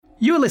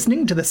You are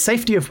listening to the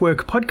Safety of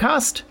Work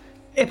podcast,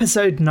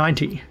 episode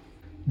 90.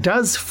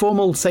 Does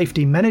formal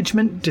safety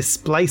management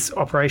displace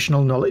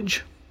operational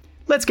knowledge?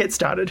 Let's get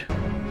started.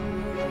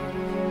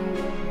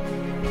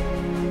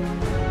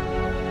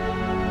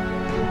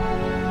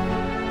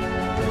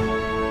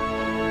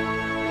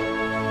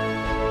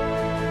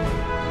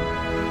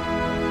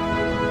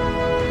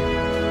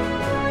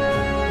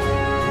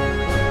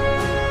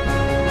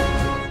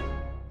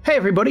 Hey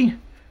everybody,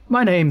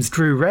 my name's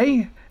Drew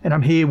Ray, and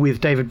I'm here with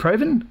David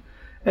Proven,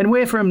 and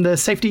we're from the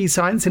Safety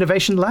Science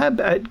Innovation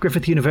Lab at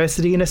Griffith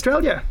University in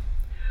Australia.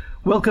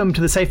 Welcome to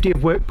the Safety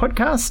of Work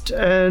podcast,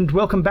 and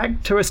welcome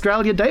back to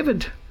Australia,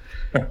 David.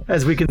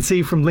 As we can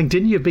see from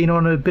LinkedIn, you've been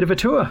on a bit of a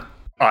tour.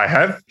 I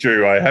have,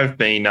 Drew. I have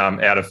been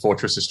out of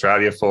Fortress,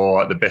 Australia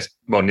for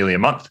nearly a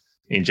month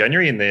in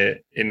January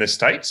in the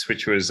States,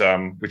 which was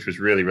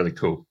really, really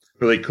cool.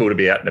 Really cool to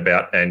be out and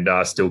about and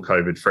still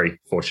COVID free,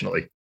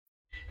 fortunately.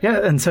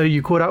 Yeah, and so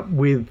you caught up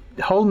with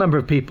a whole number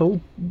of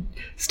people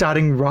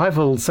starting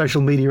rival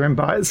social media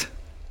empires.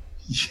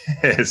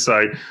 Yeah,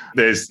 so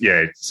there's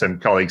some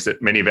colleagues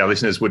that many of our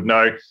listeners would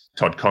know: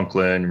 Todd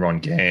Conklin, Ron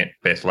Gant,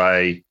 Beth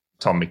Lay,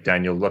 Tom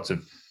McDaniel,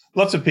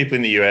 lots of people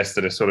in the US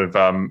that are sort of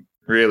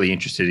really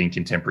interested in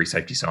contemporary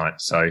safety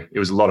science. So it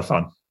was a lot of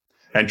fun.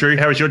 And Drew,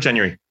 how was your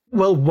January?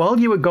 Well, while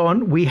you were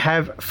gone, we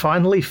have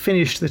finally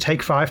finished the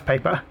Take 5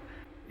 paper.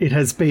 It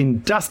has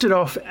been dusted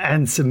off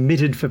and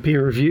submitted for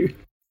peer review.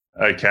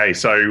 Okay,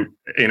 so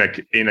in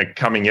a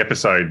coming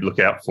episode, look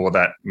out for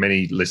that.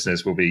 Many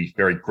listeners will be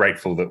very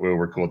grateful that we'll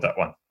record that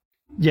one.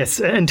 Yes,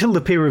 until the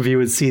peer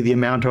reviewers see the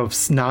amount of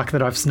snark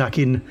that I've snuck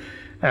in.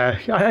 I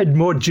had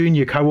more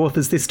junior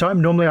co-authors this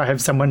time. Normally I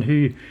have someone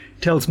who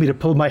tells me to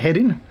pull my head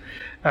in,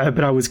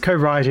 but I was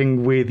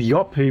co-writing with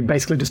Yop, who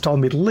basically just told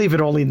me to leave it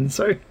all in.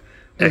 So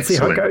let's see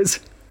how it goes.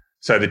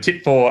 So the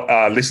tip for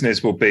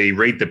listeners will be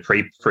read the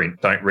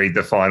preprint, don't read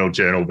the final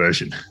journal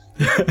version.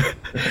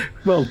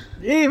 Well,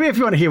 if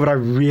you want to hear what I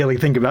really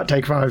think about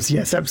Take 5s,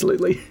 yes,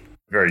 absolutely.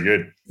 Very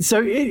good.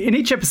 So in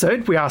each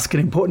episode, we ask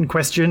an important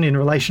question in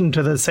relation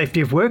to the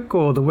safety of work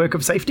or the work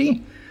of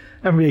safety,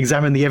 and we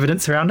examine the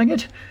evidence surrounding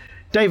it.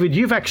 David,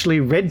 you've actually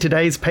read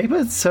today's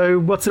paper, so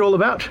what's it all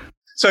about?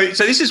 So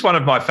this is one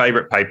of my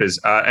favourite papers,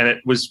 and it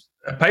was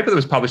a paper that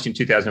was published in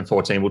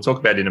 2014. We'll talk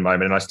about it in a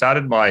moment. And I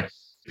started my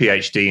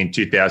PhD in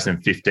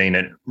 2015,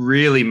 and it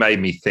really made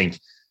me think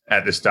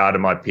at the start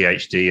of my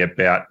PhD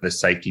about the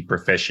safety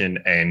profession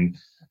and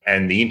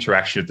the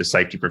interaction of the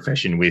safety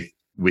profession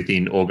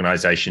within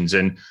organisations,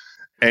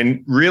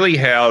 and really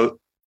how,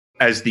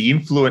 as the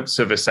influence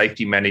of a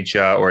safety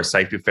manager or a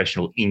safety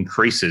professional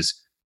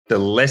increases, the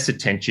less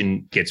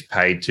attention gets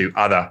paid to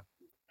other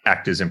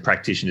actors and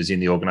practitioners in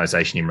the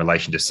organisation in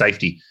relation to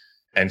safety.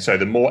 And so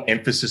the more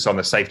emphasis on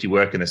the safety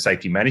work and the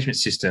safety management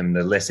system,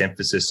 the less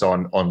emphasis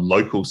on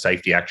local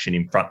safety action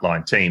in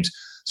frontline teams.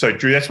 So,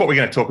 Drew, that's what we're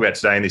going to talk about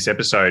today in this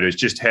episode, is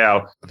just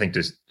how, I think,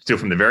 just still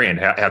from the very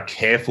end, how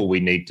careful we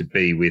need to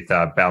be with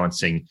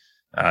balancing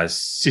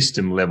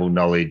system-level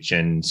knowledge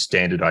and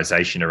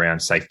standardization around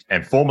safety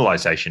and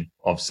formalization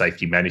of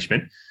safety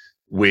management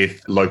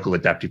with local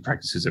adaptive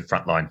practices of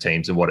frontline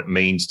teams and what it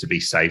means to be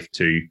safe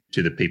to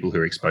the people who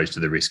are exposed to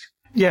the risk.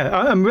 Yeah,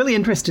 I'm really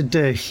interested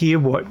to hear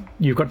what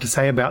you've got to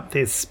say about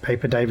this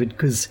paper, David,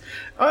 because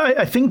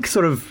I think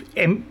sort of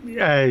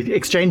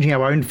exchanging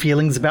our own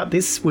feelings about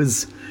this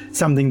was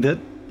something that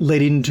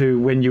led into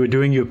when you were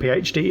doing your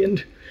PhD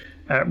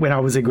and when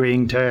I was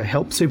agreeing to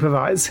help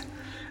supervise,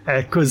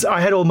 because I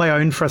had all my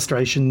own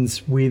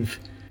frustrations with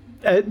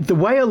the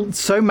way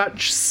so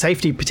much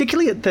safety,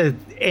 particularly at the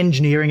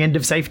engineering end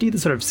of safety, the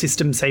sort of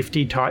system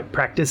safety type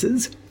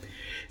practices,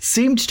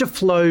 seemed to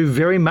flow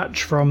very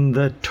much from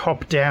the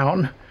top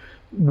down,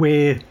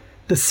 where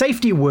the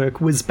safety work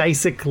was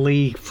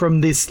basically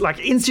from this like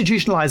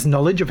institutionalized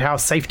knowledge of how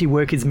safety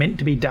work is meant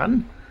to be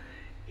done,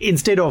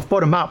 instead of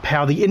bottom up,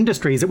 how the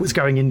industries it was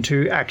going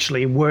into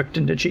actually worked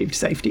and achieved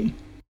safety.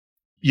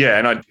 Yeah,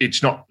 and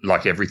it's not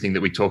like everything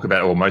that we talk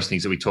about, or most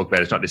things that we talk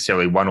about, it's not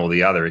necessarily one or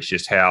the other. It's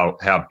just how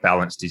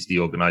balanced is the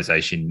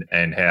organisation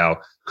and how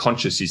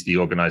conscious is the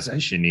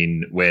organisation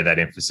in where that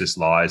emphasis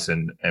lies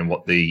and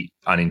what the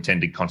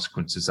unintended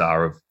consequences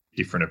are of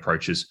different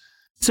approaches.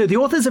 So the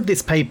authors of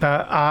this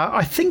paper are,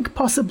 I think,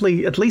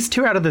 possibly at least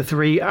 2 out of the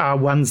 3 are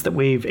ones that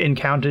we've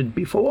encountered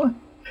before.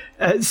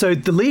 So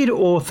the lead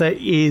author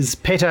is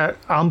Peter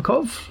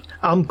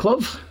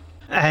Almklov,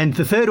 and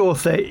the third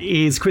author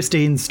is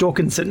Christine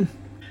Storkinson.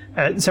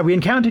 So we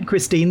encountered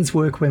Christine's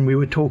work when we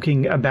were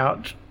talking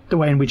about the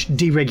way in which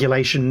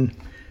deregulation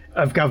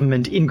of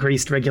government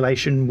increased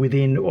regulation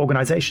within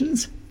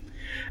organisations.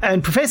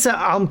 And Professor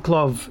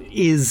Almklov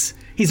he's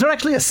not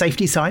actually a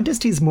safety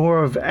scientist, he's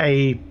more of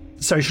a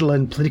social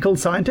and political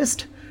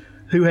scientist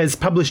who has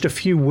published a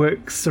few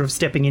works sort of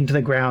stepping into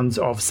the grounds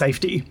of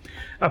safety,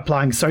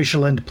 applying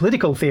social and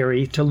political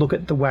theory to look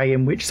at the way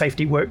in which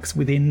safety works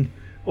within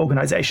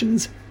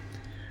organisations.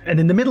 And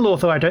then the middle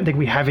author I don't think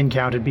we have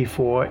encountered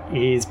before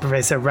is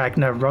Professor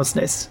Ragnar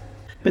Rosnes.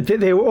 But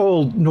they were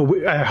all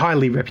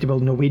highly reputable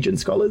Norwegian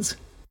scholars.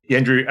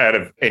 Andrew out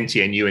of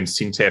NTNU and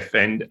Syntef.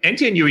 And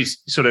NTNU is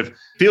sort of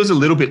feels a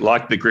little bit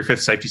like the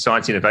Griffith Safety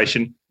Science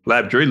Innovation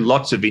Lab, Drew.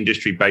 Lots of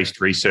industry-based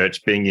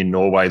research, being in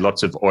Norway,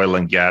 lots of oil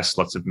and gas,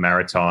 lots of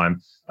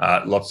maritime,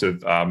 lots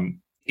of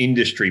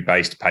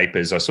industry-based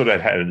papers. I sort of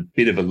had a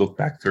bit of a look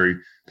back through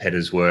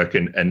Peter's work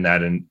and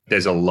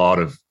there's a lot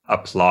of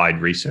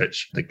applied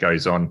research that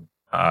goes on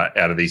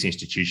out of these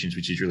institutions,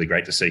 which is really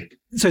great to see.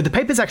 So the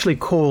paper's actually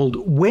called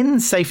When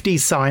Safety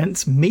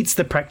Science Meets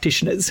the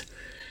Practitioners.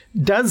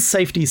 Does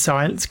safety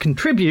science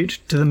contribute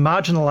to the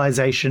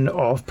marginalisation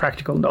of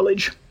practical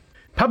knowledge?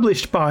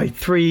 Published by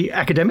 3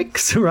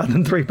 academics rather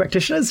than 3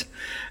 practitioners,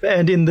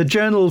 and in the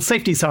journal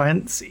Safety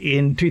Science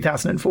in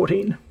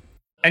 2014.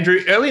 Andrew,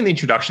 early in the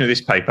introduction of this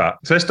paper,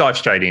 let's dive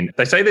straight in.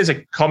 They say there's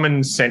a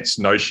common sense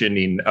notion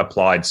in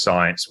applied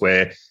science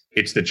where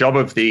it's the job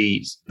of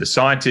the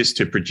scientists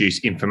to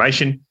produce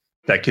information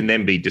that can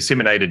then be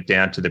disseminated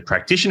down to the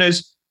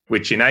practitioners,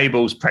 which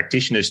enables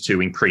practitioners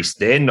to increase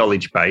their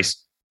knowledge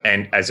base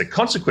and as a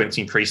consequence,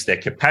 increase their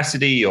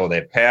capacity or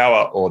their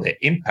power or their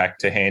impact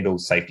to handle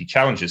safety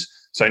challenges.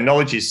 So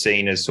knowledge is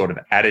seen as sort of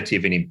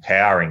additive and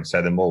empowering.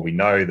 So the more we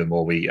know, the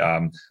more we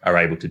are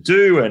able to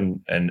do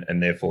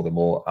and therefore the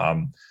more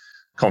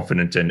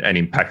confident and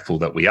impactful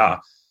that we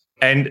are.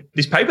 And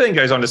this paper then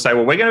goes on to say,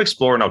 well, we're going to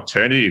explore an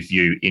alternative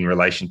view in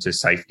relation to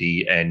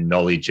safety and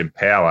knowledge and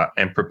power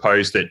and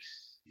propose that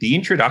the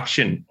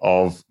introduction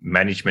of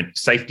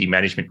safety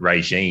management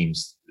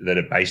regimes that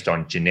are based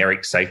on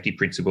generic safety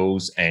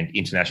principles and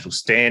international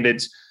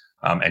standards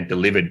and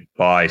delivered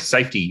by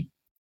safety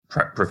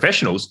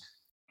professionals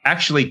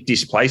actually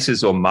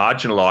displaces or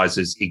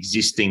marginalizes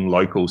existing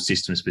local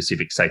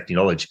system-specific safety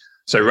knowledge.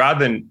 So rather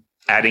than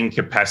adding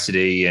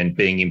capacity and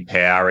being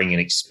empowering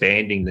and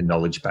expanding the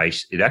knowledge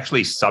base, it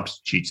actually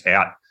substitutes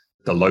out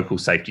the local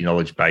safety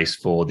knowledge base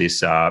for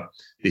this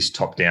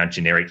top-down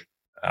generic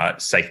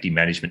safety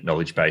management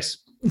knowledge base.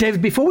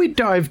 David, before we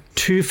dive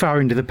too far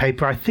into the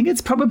paper, I think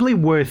it's probably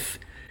worth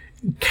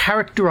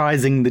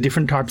characterizing the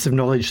different types of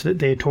knowledge that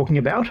they're talking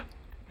about,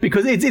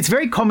 because it's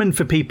very common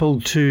for people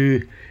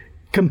to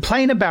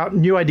complain about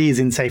new ideas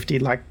in safety,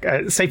 like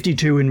safety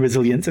 2 and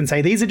resilience, and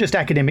say these are just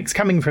academics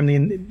coming from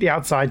the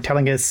outside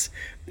telling us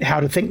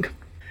how to think.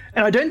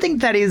 And I don't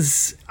think that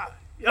is,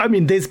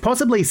 there's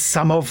possibly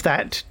some of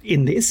that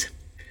in this,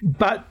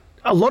 but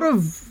a lot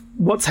of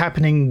what's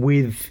happening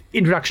with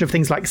introduction of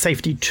things like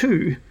safety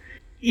 2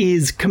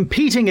 is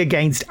competing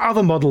against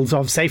other models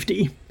of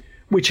safety,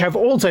 which have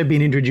also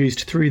been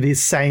introduced through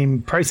this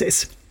same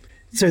process.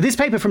 So this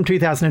paper from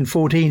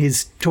 2014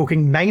 is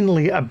talking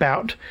mainly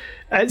about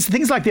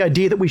things like the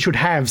idea that we should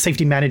have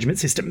safety management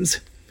systems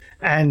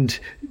and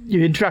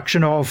the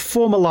introduction of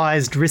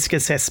formalized risk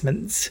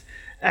assessments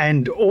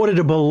and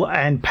auditable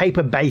and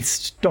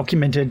paper-based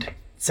documented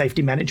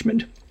safety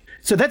management.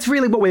 So that's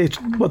really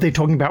what they're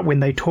talking about when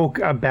they talk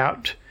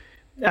about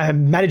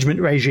management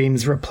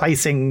regimes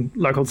replacing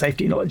local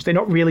safety knowledge. They're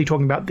not really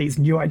talking about these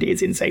new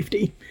ideas in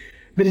safety.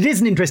 But it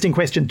is an interesting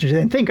question to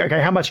then think,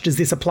 okay, how much does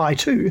this apply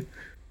to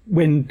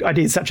when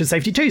ideas such as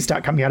safety 2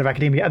 start coming out of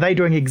academia? Are they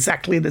doing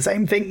exactly the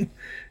same thing,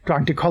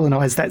 trying to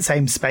colonize that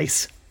same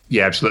space?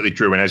 Yeah, absolutely,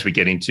 Drew. And as we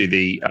get into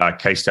the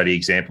case study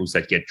examples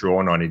that get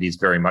drawn on, it is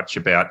very much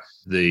about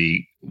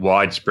the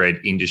widespread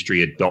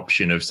industry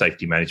adoption of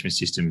safety management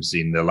systems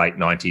in the late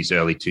 90s,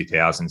 early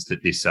 2000s,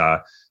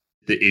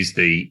 that is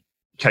the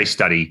case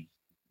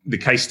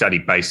study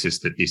basis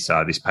that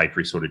this paper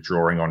is sort of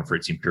drawing on for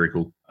its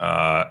empirical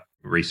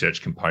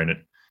research component.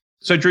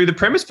 So, Drew, the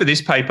premise for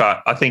this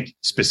paper, I think,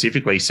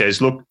 specifically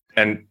says, look,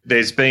 and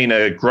there's been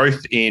a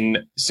growth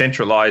in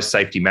centralized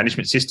safety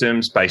management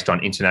systems based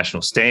on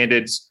international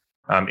standards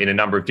in a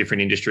number of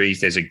different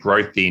industries. There's a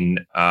growth in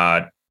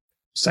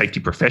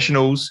safety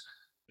professionals.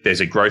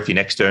 There's a growth in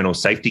external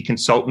safety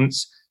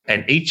consultants.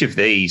 And each of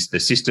these, the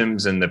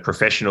systems and the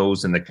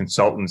professionals and the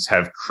consultants,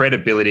 have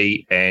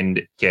credibility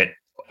and get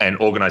an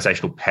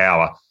organizational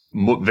power,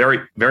 very,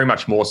 very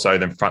much more so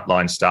than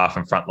frontline staff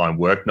and frontline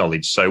work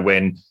knowledge. So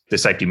when the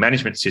safety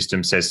management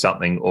system says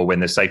something, or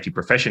when the safety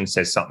profession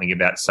says something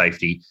about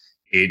safety,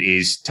 it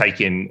is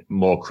taken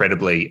more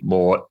credibly,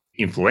 more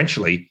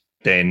influentially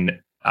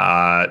than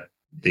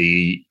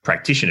the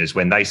practitioners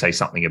when they say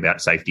something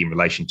about safety in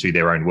relation to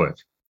their own work.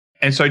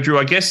 And so, Drew,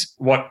 I guess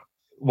what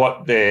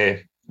we're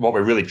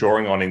really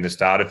drawing on in the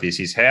start of this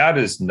is, how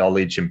does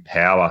knowledge and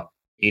power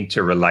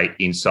interrelate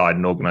inside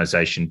an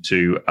organization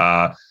to,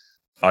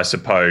 I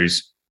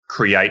suppose,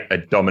 create a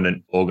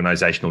dominant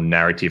organizational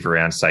narrative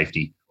around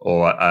safety?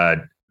 Or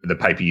the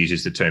paper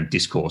uses the term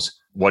discourse.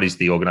 What is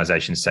the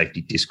organization's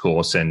safety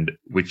discourse, and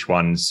which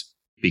ones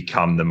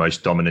become the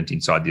most dominant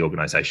inside the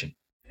organization?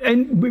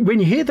 And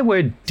when you hear the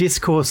word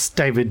discourse,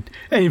 David,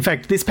 and in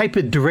fact, this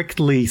paper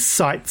directly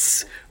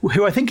cites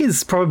who I think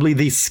is probably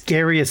the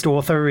scariest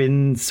author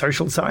in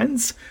social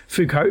science,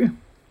 Foucault.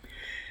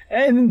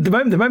 And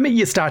the moment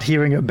you start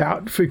hearing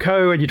about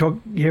Foucault and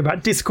you hear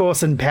about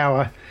discourse and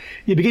power,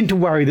 you begin to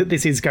worry that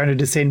this is going to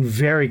descend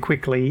very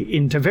quickly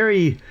into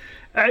very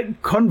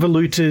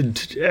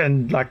convoluted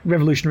and like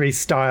revolutionary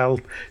style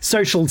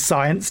social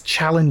science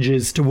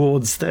challenges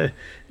towards the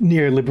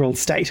neoliberal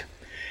state.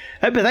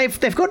 But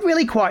they've got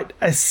really quite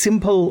a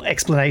simple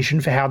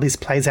explanation for how this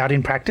plays out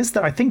in practice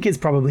that I think is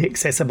probably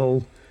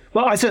accessible.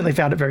 Well, I certainly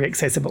found it very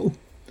accessible.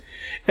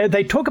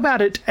 They talk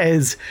about it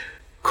as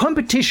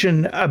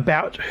competition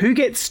about who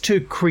gets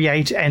to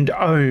create and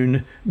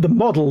own the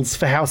models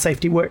for how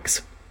safety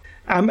works.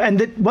 And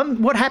that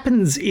what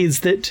happens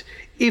is that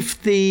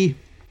if the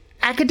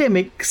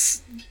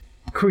academics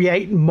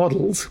create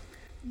models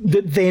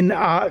that then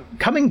are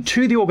coming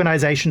to the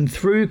organization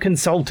through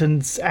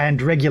consultants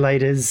and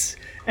regulators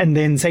and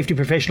then safety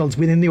professionals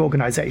within the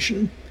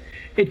organization,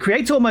 it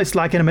creates almost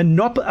like a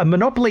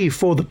monopoly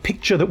for the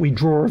picture that we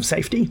draw of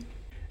safety.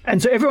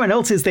 And so everyone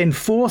else is then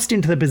forced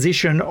into the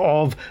position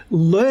of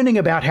learning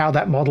about how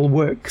that model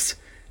works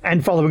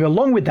and following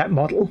along with that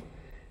model.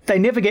 They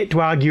never get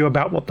to argue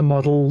about what the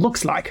model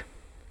looks like.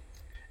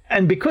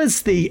 And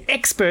because the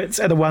experts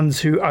are the ones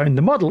who own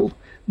the model,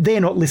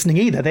 they're not listening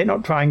either. They're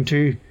not trying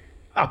to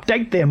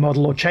update their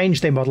model or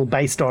change their model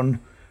based on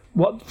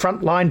what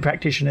frontline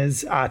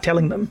practitioners are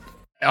telling them.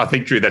 I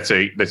think, Drew, that's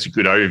a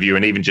good overview.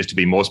 And even just to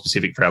be more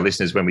specific for our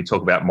listeners, when we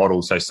talk about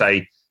models, so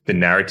say the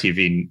narrative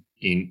in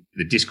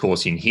the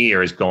discourse in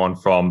here has gone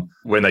from,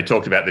 when they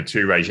talked about the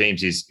two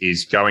regimes,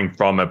 is going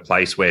from a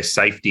place where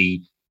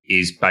safety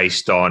is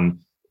based on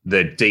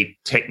the deep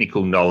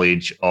technical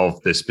knowledge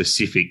of the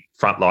specific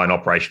frontline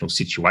operational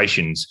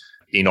situations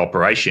in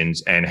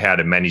operations and how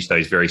to manage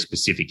those very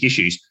specific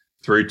issues,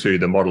 through to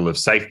the model of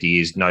safety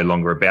is no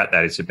longer about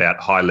that. It's about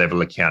high-level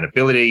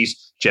accountabilities,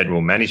 general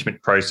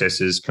management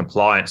processes,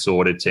 compliance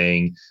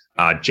auditing,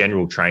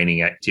 general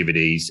training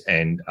activities,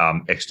 and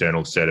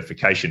external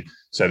certification.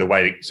 So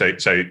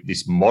so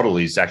this model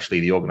is actually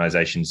the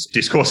organization's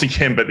discourse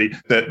again, but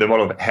the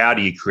model of how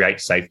do you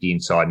create safety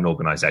inside an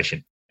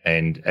organization?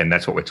 And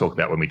that's what we're talking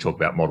about when we talk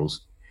about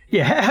models.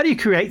 Yeah, how do you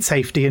create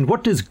safety, and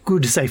what does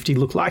good safety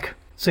look like?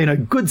 So,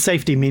 good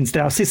safety means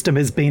that our system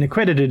has been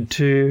accredited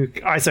to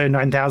ISO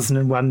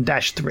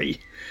 9001-3.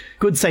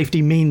 Good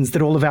safety means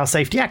that all of our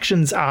safety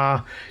actions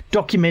are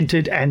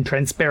documented and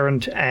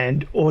transparent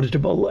and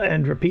auditable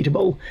and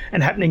repeatable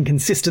and happening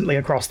consistently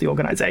across the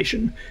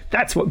organization.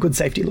 That's what good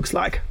safety looks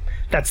like.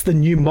 That's the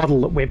new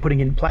model that we're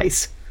putting in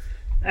place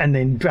and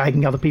then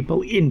dragging other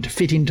people in to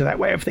fit into that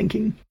way of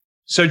thinking.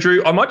 So,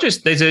 Drew,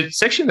 there's a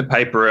section in the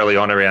paper early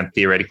on around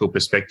theoretical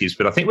perspectives,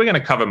 but I think we're going to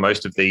cover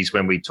most of these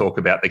when we talk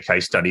about the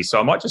case study. So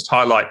I might just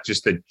highlight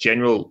just the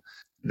general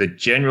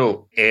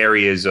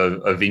areas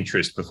of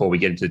interest before we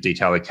get into the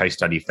detail of the case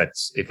study,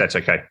 if that's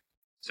okay.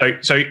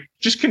 So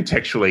just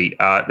contextually,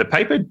 the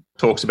paper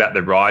talks about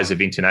the rise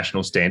of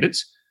international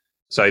standards.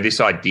 So this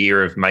idea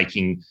of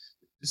making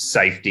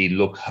safety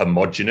look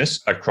homogenous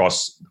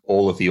across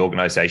all of the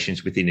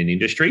organizations within an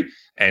industry,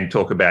 and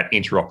talk about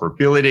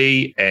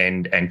interoperability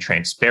and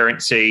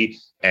transparency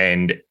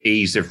and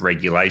ease of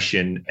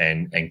regulation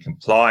and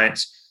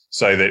compliance,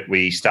 so that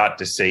we start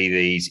to see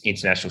these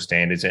international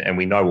standards, and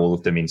we know all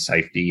of them in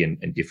safety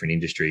and different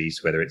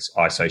industries, whether it's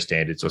ISO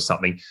standards or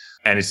something.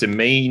 And it's a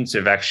means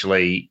of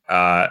actually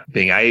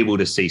being able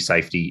to see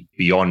safety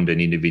beyond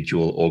an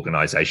individual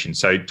organization.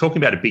 So talking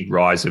about a big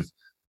rise of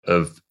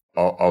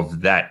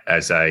that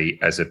as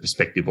a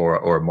perspective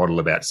or a model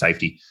about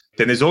safety.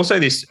 Then there's also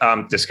this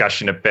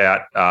discussion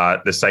about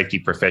the safety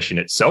profession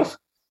itself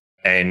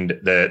and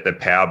the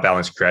power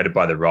balance created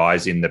by the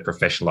rise in the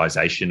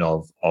professionalization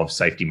of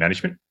safety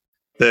management.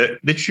 The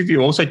literature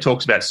review also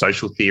talks about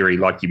social theory,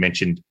 like you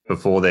mentioned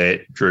before there,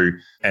 Drew,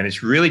 and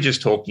it's really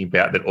just talking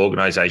about that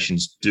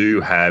organizations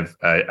do have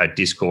a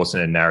discourse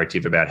and a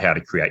narrative about how to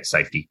create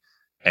safety.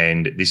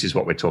 And this is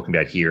what we're talking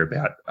about here,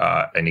 about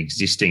an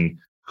existing,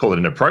 call it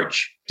an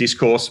approach,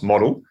 discourse,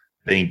 model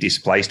being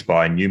displaced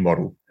by a new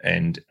model,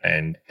 and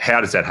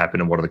how does that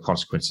happen, and what are the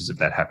consequences of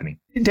that happening?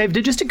 Dave,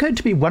 it just occurred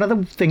to me, one of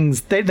the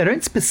things, they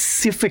don't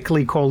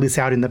specifically call this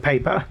out in the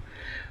paper,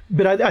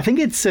 but I think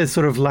it's a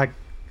sort of like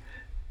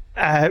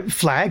a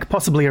flag,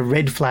 possibly a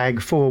red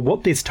flag for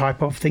what this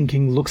type of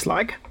thinking looks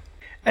like.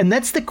 And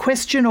that's the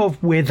question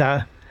of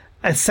whether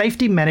a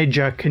safety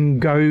manager can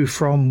go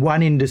from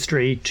one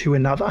industry to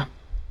another.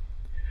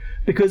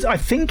 Because I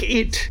think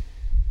it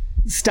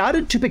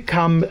started to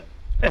become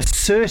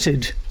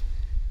asserted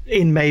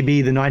in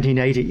maybe the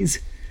 1980s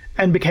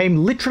and became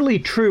literally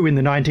true in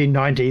the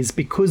 1990s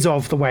because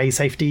of the way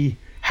safety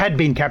had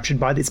been captured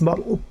by this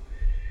model.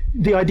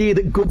 The idea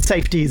that good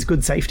safety is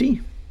good safety.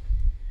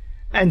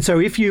 And so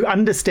if you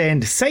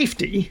understand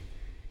safety,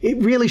 it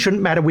really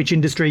shouldn't matter which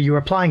industry you're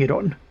applying it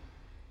on.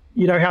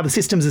 You know how the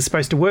systems are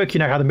supposed to work, you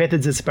know how the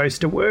methods are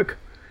supposed to work.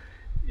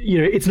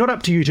 It's not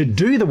up to you to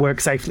do the work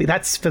safely.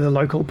 That's for the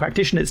local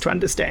practitioners to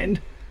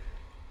understand.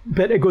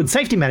 But a good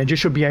safety manager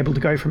should be able to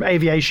go from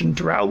aviation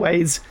to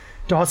railways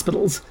to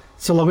hospitals,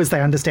 so long as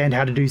they understand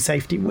how to do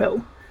safety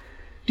well.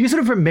 Do you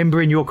sort of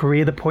remember in your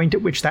career the point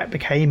at which that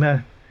became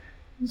a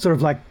sort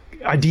of like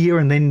idea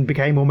and then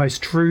became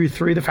almost true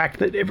through the fact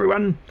that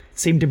everyone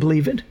seemed to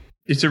believe it?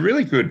 It's a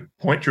really good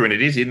point, Drew, and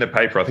it is in the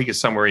paper. I think it's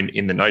somewhere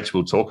in the notes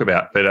we'll talk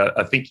about. But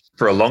I think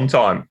for a long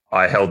time,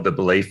 I held the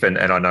belief, and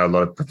I know a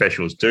lot of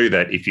professionals do,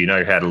 that if you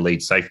know how to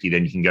lead safety,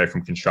 then you can go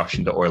from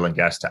construction to oil and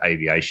gas to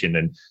aviation,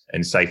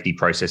 and safety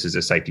processes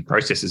are safety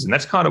processes. And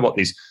that's kind of what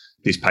this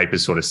paper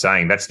is sort of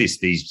saying. That's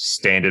these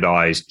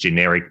standardized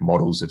generic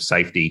models of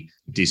safety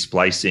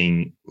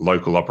displacing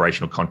local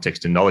operational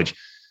context and knowledge.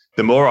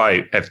 The more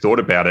I have thought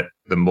about it,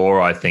 the more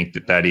I think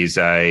that is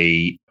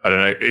a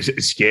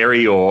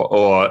scary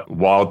or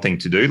wild thing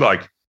to do.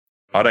 Like,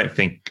 I don't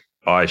think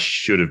I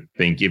should have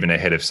been given a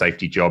head of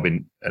safety job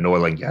in an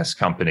oil and gas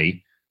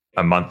company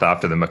a month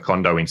after the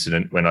Macondo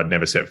incident, when I'd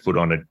never set foot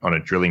on a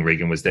drilling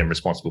rig and was then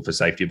responsible for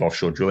safety of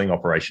offshore drilling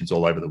operations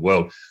all over the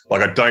world.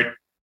 Like,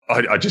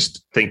 I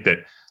just think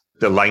that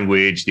the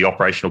language, the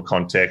operational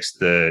context,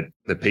 the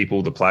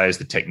people, the players,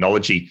 the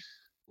technology,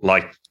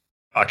 like,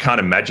 I can't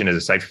imagine as a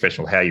safety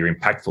professional how you're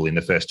impactful in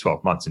the first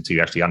 12 months until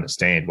you actually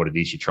understand what it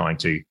is you're trying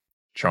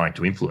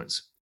to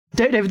influence.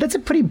 David, that's a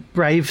pretty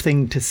brave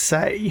thing to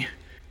say.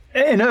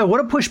 And I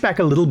want to push back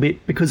a little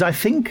bit, because I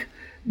think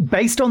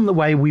based on the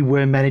way we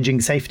were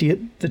managing safety at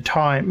the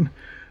time,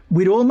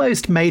 we'd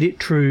almost made it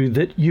true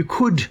that you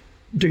could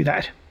do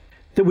that.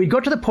 That we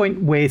got to the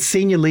point where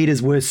senior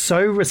leaders were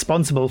so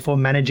responsible for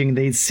managing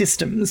these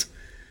systems,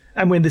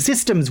 and when the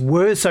systems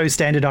were so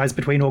standardized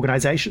between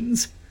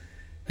organizations,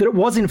 that it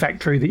was in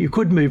fact true that you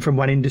could move from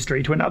one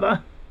industry to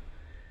another.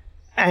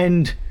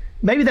 And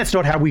maybe that's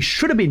not how we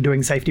should have been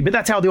doing safety, but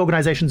that's how the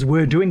organizations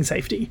were doing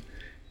safety.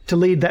 To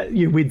lead that,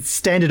 we'd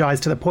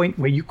standardized to the point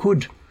where you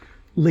could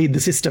lead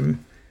the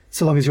system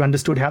so long as you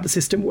understood how the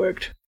system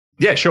worked.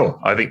 Yeah, sure.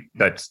 I think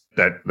that's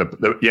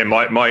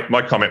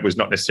my comment was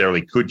not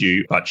necessarily could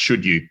you, but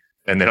should you.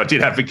 And then I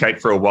did advocate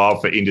for a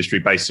while for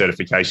industry-based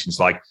certifications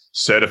like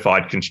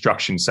certified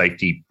construction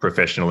safety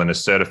professional and a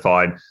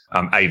certified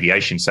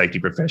aviation safety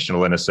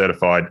professional and a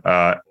certified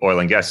oil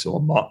and gas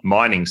or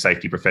mining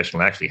safety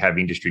professional, and actually have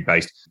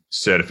industry-based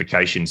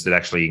certifications that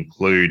actually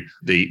include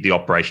the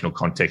operational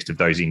context of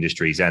those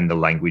industries and the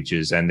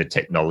languages and the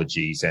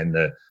technologies and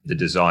the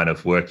design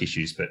of work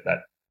issues. But that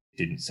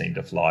didn't seem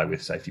to fly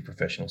with safety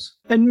professionals.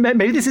 And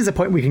maybe this is a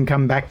point we can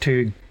come back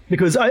to,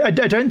 because I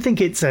don't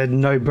think it's a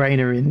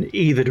no-brainer in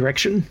either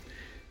direction.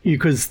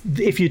 Because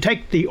if you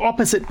take the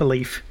opposite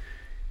belief,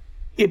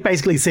 it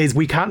basically says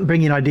we can't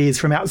bring in ideas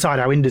from outside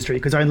our industry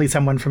because only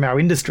someone from our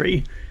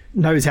industry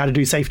knows how to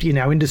do safety in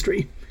our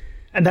industry.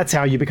 And that's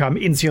how you become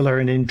insular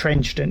and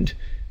entrenched and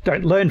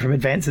don't learn from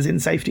advances in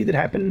safety that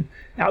happen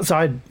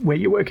outside where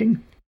you're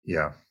working.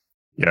 Yeah.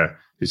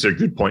 It's a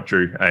good point,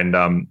 Drew.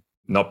 And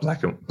not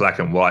black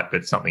and white,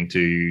 but something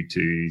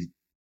to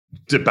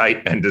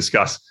debate and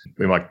discuss.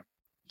 We might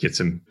get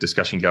some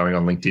discussion going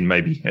on LinkedIn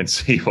maybe and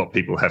see what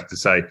people have to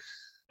say.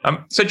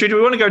 So, Drew, do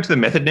we want to go to the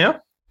method now?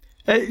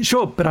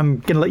 Sure, but I'm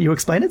going to let you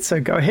explain it, so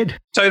go ahead.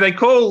 So they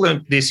call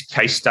this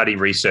case study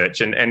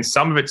research, and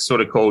some of it's sort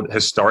of called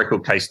historical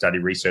case study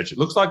research. It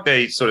looks like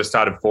they sort of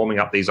started forming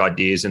up these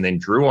ideas and then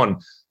drew on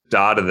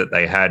data that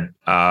they had.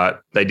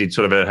 They did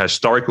sort of a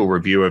historical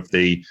review of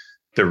the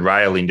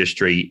rail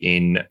industry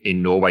in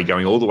Norway,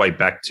 going all the way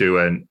back to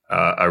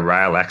a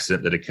rail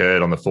accident that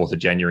occurred on the 4th of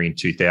January in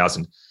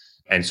 2000,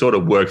 and sort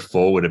of worked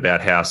forward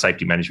about how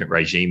safety management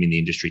regime in the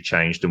industry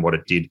changed and what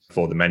it did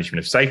for the management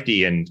of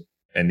safety and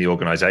the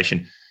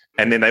organisation.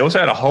 And then they also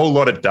had a whole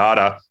lot of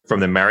data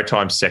from the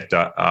maritime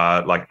sector,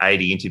 like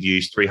 80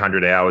 interviews,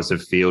 300 hours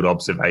of field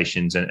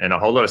observations, and a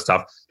whole lot of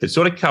stuff that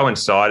sort of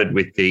coincided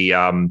with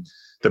the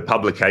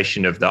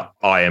publication of the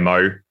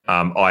IMO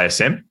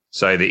ISM.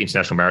 So the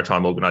International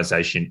Maritime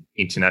Organization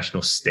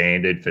International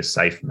Standard for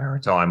Safe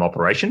Maritime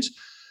Operations,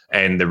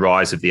 and the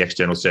rise of the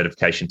external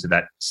certification to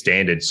that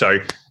standard. So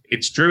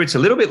it's true. It's a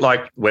little bit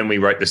like when we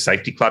wrote the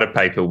safety clutter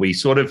paper, we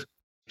sort of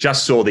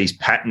just saw these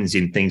patterns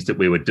in things that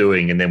we were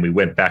doing, and then we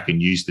went back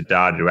and used the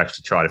data to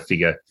actually try to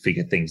figure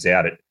things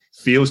out. It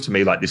feels to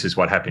me like this is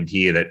what happened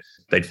here, that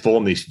they'd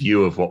formed this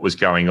view of what was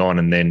going on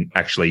and then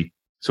actually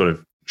sort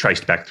of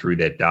traced back through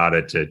their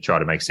data to try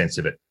to make sense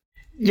of it.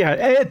 Yeah,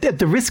 at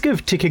the risk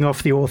of ticking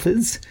off the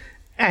authors,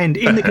 and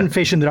in the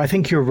confession that I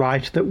think you're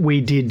right, that we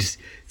did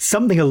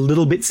something a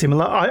little bit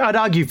similar. I'd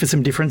argue for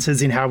some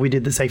differences in how we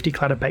did the safety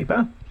clutter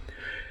paper.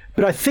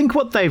 But I think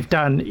what they've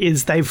done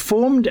is they've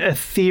formed a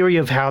theory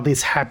of how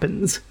this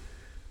happens,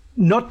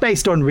 not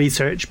based on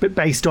research, but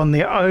based on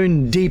their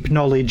own deep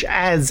knowledge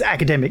as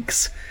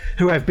academics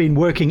who have been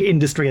working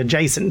industry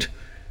adjacent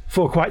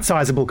for quite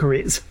sizable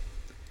careers.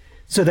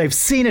 So they've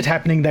seen it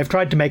happening. They've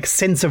tried to make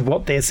sense of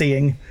what they're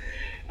seeing.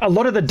 A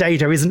lot of the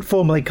data isn't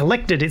formally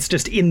collected. It's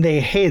just in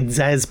their heads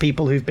as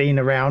people who've been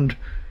around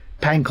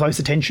paying close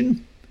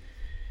attention.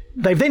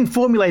 They've then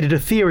formulated a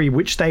theory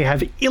which they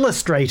have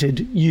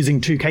illustrated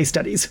using 2 case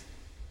studies.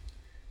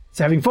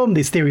 So having formed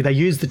this theory, they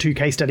use the 2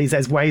 case studies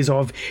as ways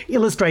of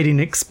illustrating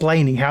and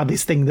explaining how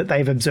this thing that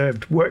they've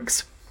observed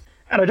works.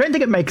 And I don't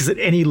think it makes it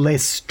any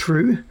less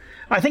true.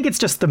 I think it's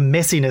just the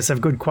messiness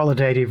of good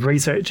qualitative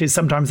research is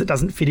sometimes it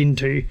doesn't fit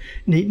into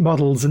neat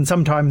models, and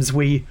sometimes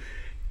we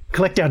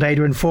collect our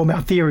data and form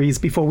our theories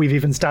before we've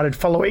even started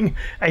following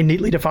a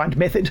neatly defined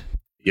method.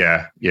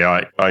 Yeah.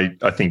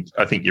 I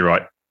think you're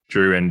right,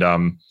 Drew.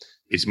 And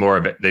it's more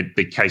of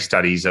the case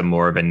studies are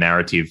more of a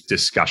narrative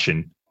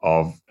discussion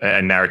of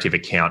a narrative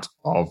account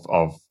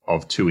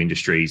of two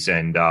industries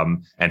and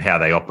how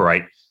they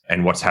operate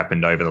and what's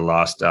happened over the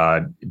last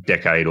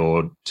decade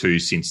or two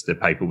since the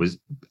paper was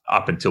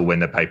up until when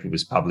the paper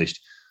was published.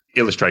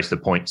 Illustrates the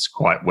points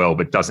quite well,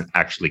 but doesn't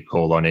actually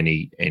call on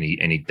any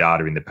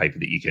data in the paper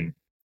that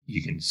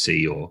you can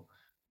see or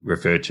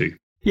refer to.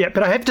 Yeah,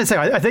 but I have to say,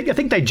 I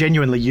think they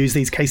genuinely use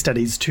these case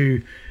studies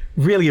to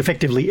really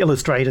effectively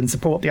illustrate and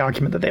support the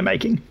argument that they're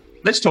making.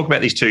 Let's talk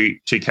about these two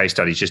case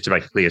studies just to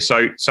make it clear.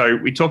 So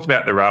we talked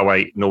about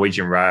the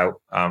Norwegian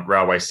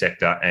railway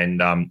sector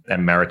and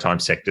maritime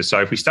sector.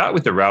 So if we start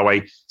with the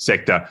railway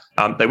sector,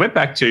 they went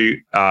back to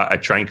a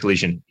train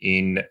collision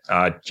in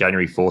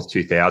January 4th,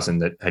 2000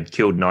 that had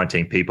killed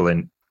 19 people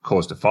and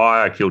caused a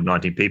fire, killed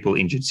 19 people,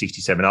 injured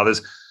 67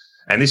 others.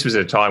 And this was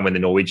at a time when the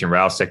Norwegian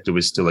rail sector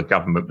was still a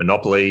government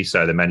monopoly.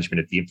 So the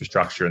management of the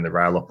infrastructure and the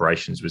rail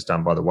operations was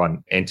done by the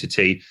one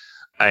entity.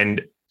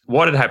 And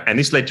what had happened, and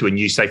this led to a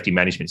new safety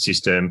management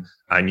system,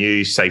 a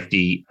new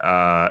safety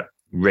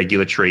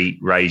regulatory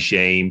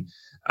regime,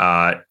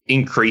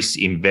 increased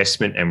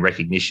investment and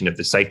recognition of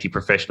the safety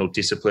professional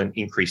discipline,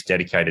 increased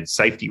dedicated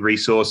safety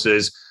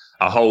resources,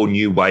 a whole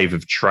new wave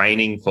of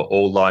training for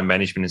all line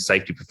management and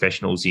safety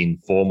professionals in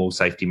formal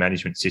safety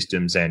management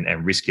systems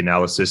and risk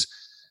analysis.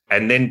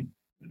 And then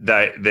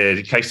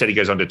the case study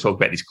goes on to talk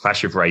about this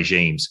clash of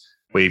regimes,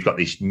 where you've got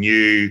this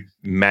new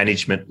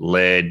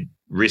management-led,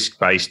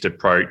 risk-based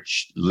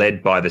approach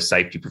led by the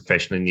safety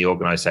professional in the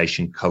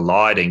organisation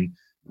colliding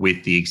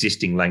with the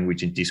existing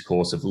language and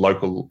discourse of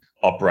local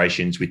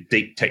operations with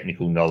deep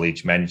technical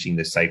knowledge, managing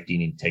the safety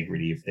and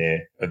integrity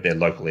of their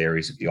local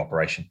areas of the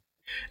operation.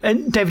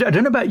 And David, I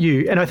don't know about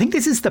you, and I think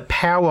this is the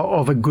power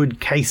of a good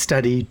case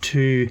study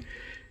to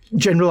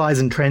generalise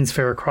and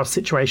transfer across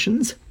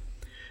situations.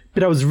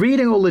 But I was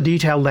reading all the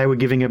detail they were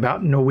giving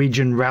about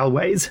Norwegian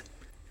railways,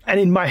 and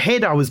in my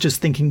head I was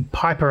just thinking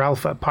Piper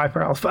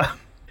Alpha.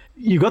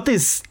 You got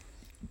this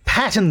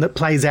pattern that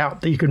plays out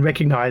that you can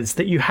recognise,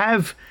 that you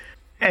have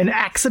an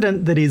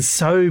accident that is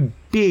so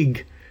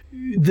big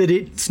that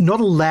it's not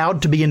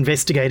allowed to be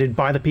investigated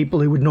by the people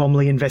who would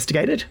normally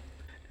investigate it.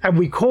 And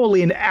we call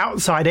in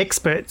outside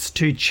experts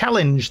to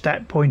challenge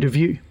that point of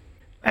view.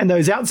 And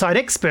those outside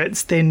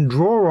experts then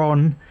draw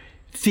on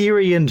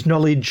theory and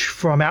knowledge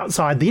from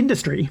outside the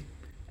industry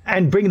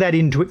and bring that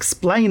in to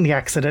explain the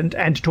accident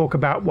and to talk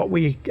about what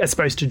we are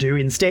supposed to do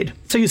instead.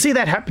 So you see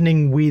that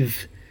happening with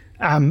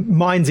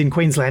mines in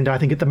Queensland, I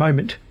think, at the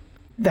moment.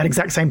 That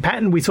exact same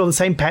pattern. We saw the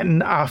same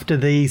pattern after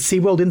the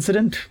SeaWorld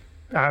incident,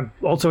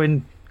 also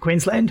in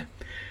Queensland.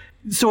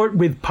 Saw it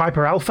with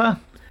Piper Alpha,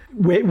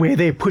 where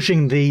they're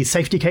pushing the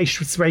safety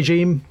case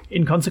regime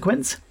in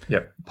consequence.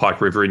 Yep.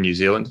 Pike River in New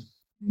Zealand.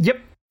 Yep.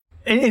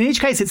 In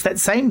each case, it's that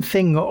same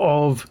thing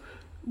of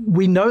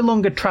we no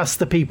longer trust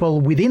the people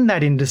within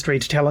that industry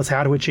to tell us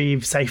how to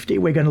achieve safety.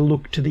 We're going to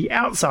look to the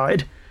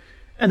outside.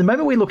 And the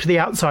moment we look to the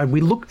outside,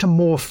 we look to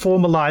more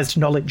formalized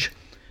knowledge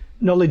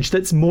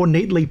that's more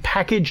neatly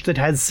packaged, that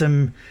has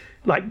some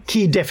like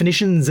key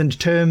definitions and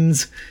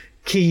terms,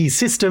 key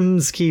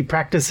systems, key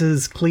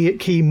practices,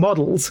 key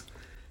models.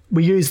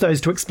 We use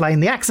those to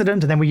explain the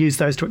accident, and then we use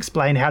those to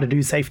explain how to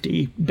do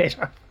safety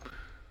better.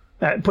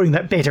 Putting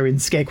that better in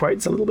scare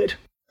quotes a little bit.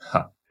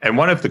 And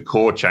one of the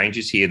core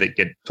changes here that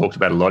get talked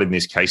about a lot in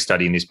this case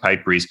study, in this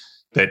paper, is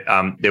that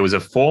there was a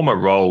former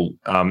role,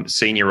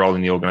 senior role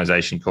in the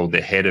organisation called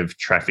the head of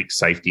traffic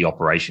safety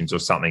operations or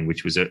something,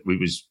 which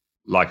was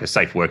like a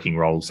safe working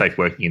role, safe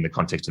working in the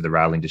context of the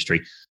rail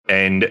industry.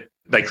 And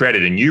they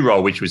created a new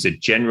role, which was a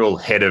general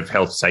head of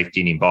health,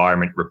 safety and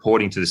environment,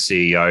 reporting to the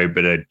CEO,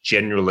 but a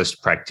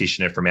generalist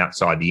practitioner from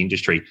outside the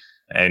industry,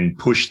 and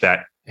pushed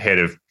that head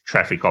of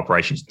traffic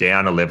operations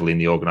down a level in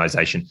the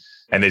organisation.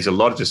 And there's a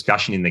lot of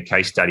discussion in the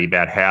case study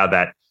about how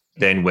that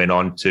then went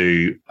on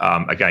to,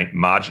 again,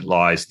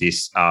 marginalise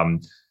this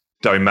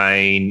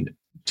domain,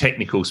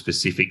 technical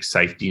specific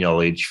safety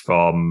knowledge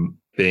from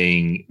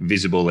being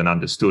visible and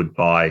understood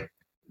by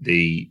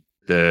the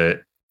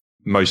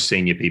most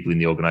senior people in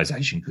the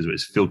organisation, because it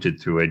was filtered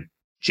through a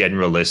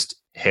generalist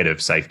head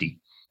of safety.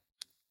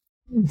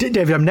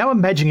 David, I'm now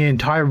imagining an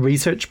entire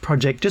research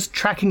project just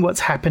tracking what's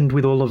happened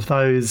with all of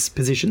those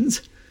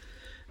positions.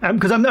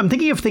 Because I'm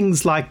thinking of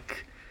things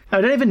like, I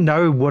don't even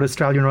know what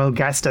Australian Oil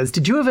Gas does.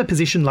 Did you have a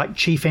position like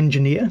chief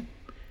engineer?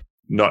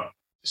 Not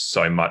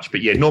so much,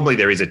 but yeah, normally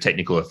there is a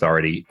technical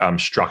authority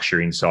structure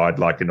inside,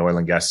 like an oil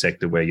and gas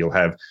sector, where you'll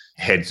have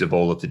heads of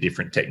all of the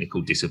different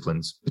technical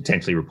disciplines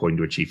potentially reporting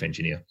to a chief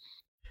engineer.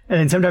 And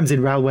then sometimes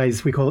in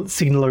railways, we call it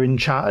signaller in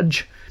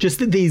charge. Just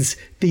these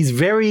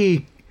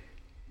very,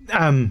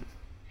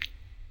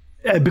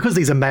 because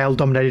these are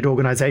male-dominated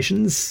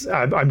organisations,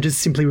 I'm just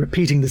simply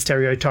repeating the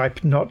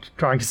stereotype, not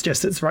trying to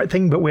suggest it's the right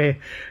thing, but we're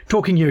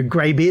talking your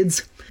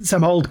greybeards,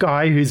 some old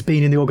guy who's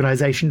been in the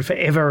organisation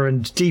forever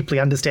and deeply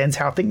understands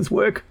how things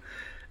work.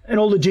 And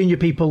all the junior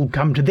people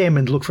come to them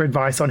and look for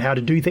advice on how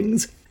to do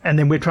things. And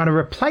then we're trying to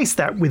replace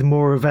that with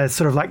more of a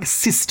sort of like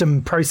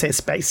system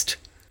process-based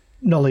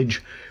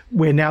knowledge,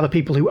 where now the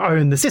people who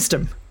own the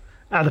system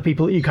are the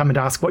people that you come and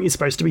ask what you're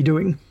supposed to be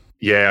doing.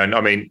 Yeah, and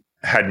I mean,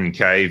 Haddon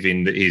Cave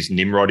in his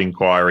Nimrod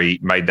inquiry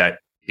made that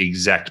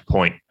exact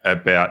point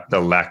about the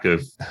lack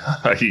of,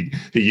 he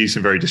used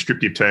some very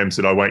descriptive terms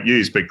that I won't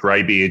use, but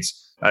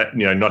greybeards,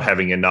 not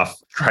having enough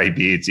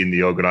greybeards in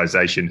the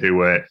organisation who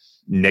were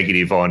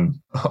negative on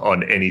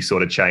any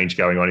sort of change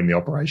going on in the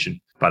operation,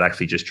 but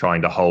actually just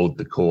trying to hold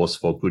the course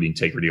for good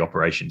integrity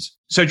operations.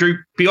 So, Drew,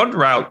 beyond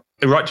rail,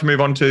 right to move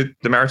on to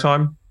the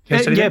maritime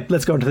case study? Yeah,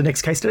 let's go on to the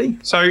next case study.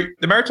 So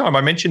the maritime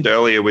I mentioned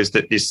earlier was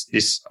that this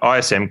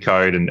ISM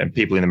code, and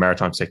people in the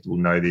maritime sector will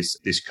know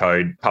this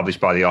code published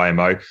by the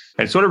IMO, and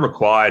it sort of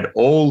required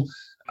all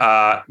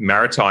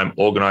maritime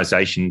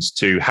organisations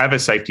to have a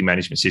safety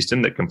management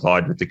system that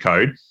complied with the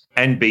code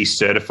and be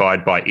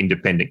certified by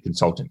independent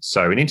consultants.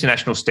 So an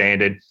international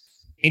standard,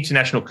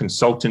 international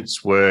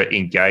consultants were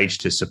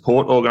engaged to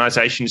support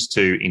organisations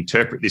to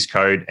interpret this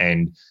code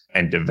and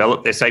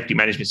develop their safety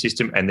management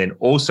system, and then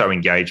also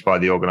engaged by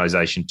the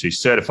organisation to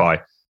certify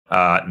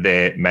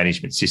their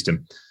management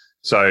system.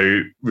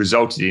 So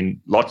resulted in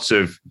lots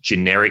of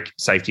generic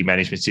safety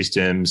management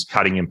systems,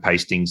 cutting and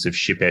pastings of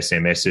ship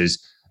SMSs,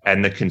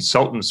 and the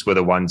consultants were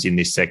the ones in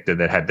this sector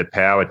that had the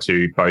power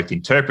to both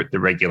interpret the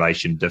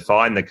regulation,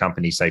 define the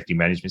company safety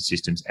management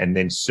systems, and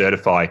then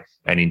certify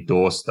and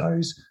endorse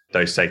those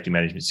safety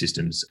management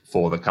systems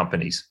for the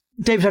companies.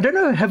 David, I don't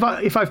know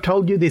if I've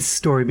told you this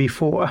story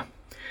before.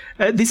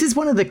 This is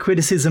one of the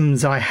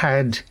criticisms I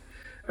had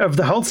of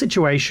the whole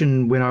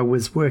situation when I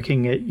was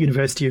working at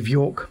University of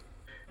York.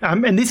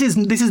 And this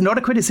is not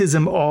a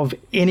criticism of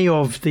any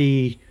of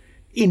the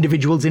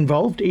individuals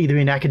involved, either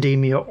in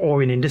academia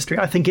or in industry.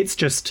 I think it's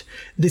just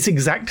this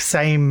exact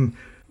same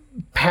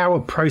power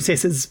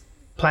processes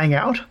playing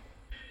out.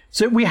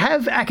 So we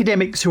have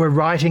academics who are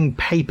writing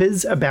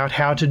papers about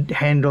how to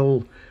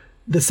handle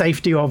the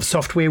safety of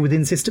software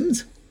within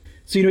systems.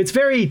 So, it's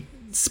very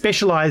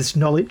specialized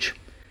knowledge.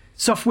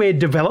 Software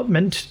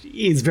development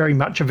is very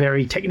much a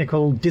very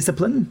technical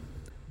discipline.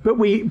 But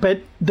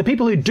the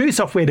people who do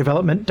software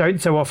development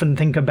don't so often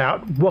think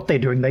about what they're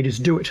doing, they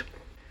just do it.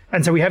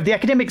 And so we have the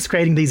academics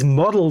creating these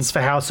models for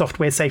how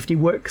software safety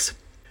works.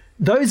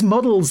 Those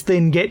models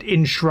then get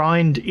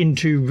enshrined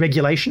into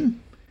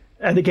regulation,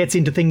 and it gets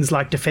into things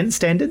like defense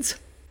standards.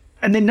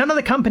 And then none of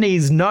the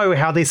companies know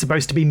how they're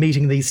supposed to be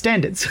meeting these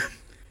standards.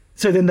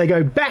 So then they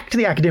go back to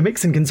the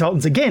academics and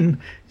consultants again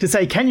to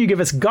say, can you give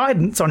us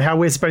guidance on how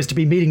we're supposed to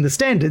be meeting the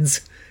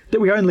standards that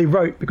we only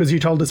wrote because you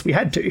told us we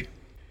had to?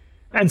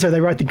 And so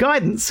they write the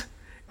guidance.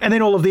 And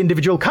then all of the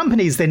individual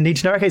companies then need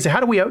to know, okay, so how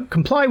do we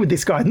comply with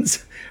this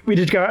guidance? We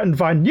need to go out and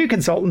find new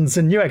consultants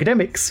and new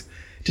academics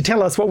to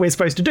tell us what we're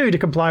supposed to do to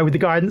comply with the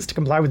guidance, to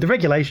comply with the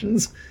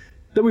regulations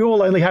that we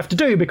all only have to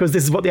do because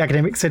this is what the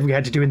academics said we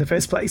had to do in the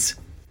first place.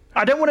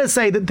 I don't want to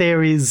say that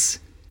there is,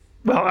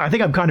 well, I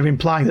think I'm kind of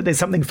implying that there's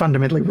something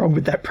fundamentally wrong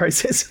with that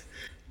process.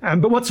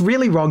 But what's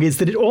really wrong is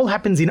that it all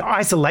happens in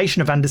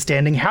isolation of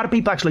understanding how do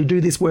people actually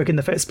do this work in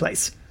the first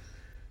place?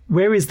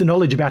 Where is the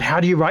knowledge about how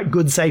do you write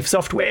good, safe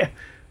software?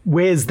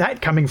 Where's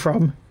that coming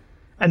from?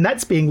 And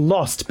that's being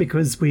lost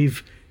because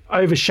we've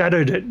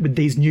overshadowed it with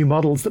these new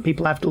models that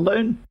people have to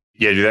learn.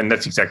 Yeah, and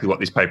that's exactly what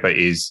this paper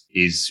is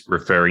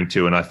referring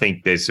to. And I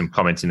think there's some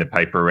comments in the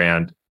paper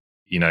around,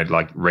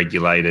 like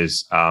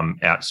regulators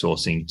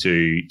outsourcing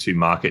to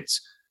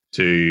markets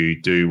to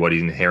do what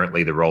is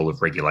inherently the role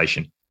of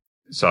regulation.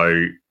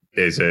 So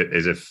there's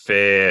a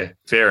fair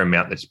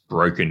amount that's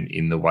broken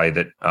in the way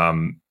that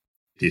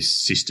this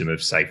system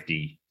of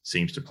safety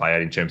seems to play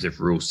out in terms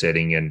of rule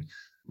setting and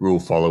rule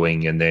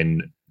following, and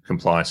then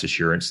compliance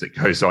assurance that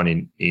goes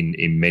on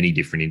in many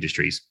different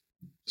industries.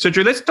 So,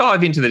 Drew, let's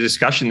dive into the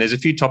discussion. There's a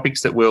few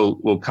topics that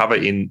we'll cover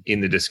in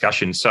the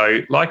discussion.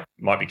 So, like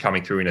might be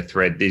coming through in a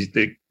thread,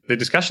 the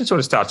discussion sort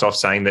of starts off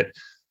saying that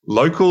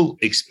local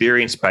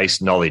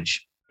experience-based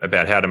knowledge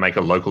about how to make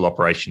a local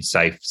operation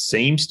safe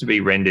seems to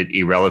be rendered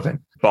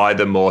irrelevant by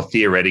the more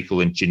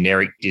theoretical and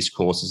generic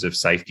discourses of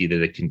safety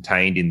that are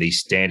contained in these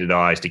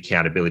standardized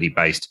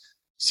accountability-based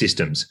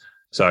systems.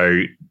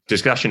 So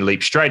discussion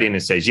leaps straight in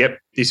and says, yep,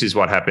 this is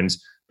what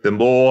happens. The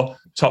more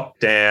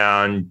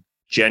top-down,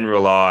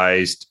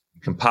 generalized,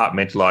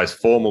 compartmentalized,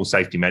 formal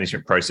safety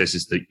management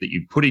processes that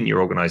you put in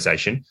your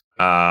organization,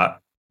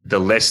 the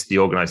less the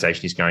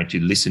organization is going to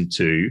listen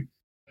to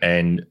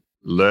and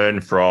learn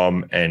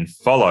from and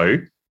follow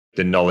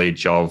the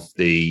knowledge of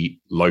the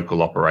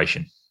local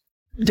operation.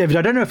 David,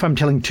 I don't know if I'm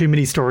telling too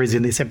many stories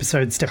in this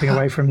episode, stepping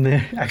away from the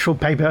actual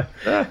paper.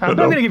 I'm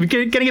going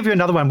to give you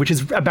another one, which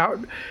is about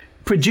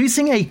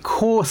producing a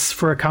course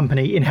for a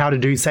company in how to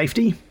do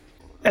safety.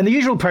 And the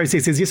usual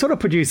process is you sort of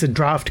produce a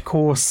draft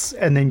course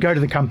and then go to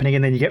the company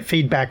and then you get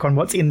feedback on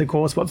what's in the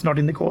course, what's not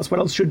in the course, what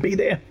else should be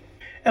there.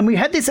 And we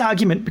had this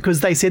argument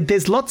because they said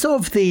there's lots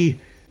of the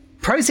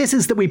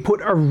processes that we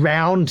put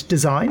around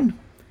design,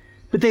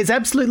 but there's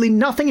absolutely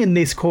nothing in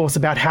this course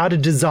about how to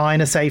design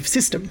a safe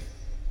system.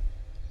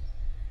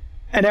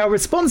 And our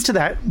response to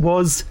that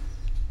was,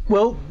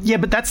 well, yeah,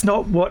 but that's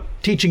not what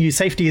teaching you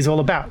safety is all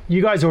about.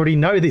 You guys already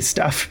know this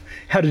stuff,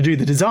 how to do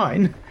the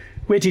design.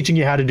 We're teaching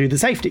you how to do the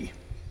safety.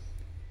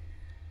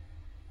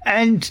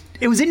 And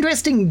it was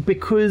interesting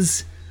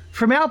because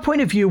from our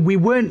point of view, we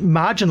weren't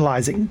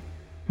marginalizing.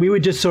 We were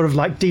just sort of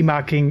like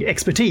demarking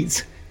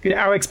expertise.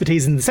 Our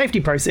expertise in the safety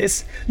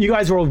process, you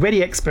guys were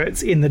already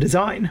experts in the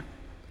design.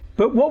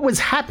 But what was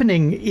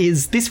happening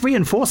is this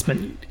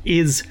reinforcement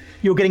is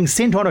you're getting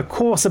sent on a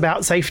course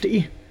about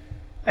safety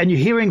and you're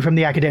hearing from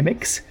the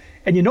academics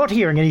and you're not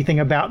hearing anything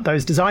about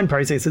those design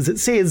processes. It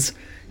says,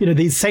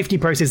 these safety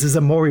processes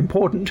are more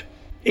important,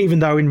 even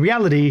though in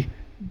reality,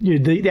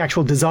 the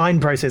actual design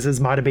processes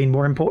might have been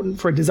more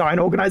important for a design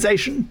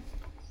organization.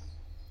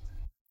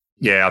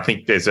 Yeah, I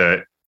think there's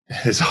a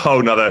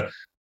whole nother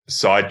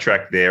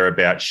sidetrack there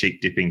about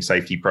sheep dipping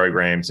safety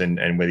programs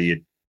and whether you're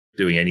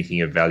doing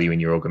anything of value in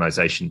your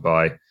organization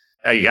by,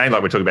 again,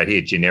 like we're talking about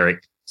here,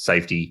 generic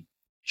safety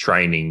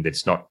training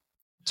that's not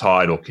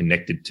tied or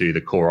connected to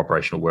the core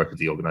operational work of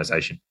the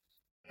organization.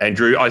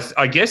 Andrew,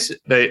 I guess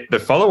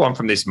the follow-on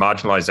from this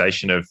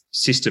marginalization of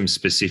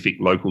system-specific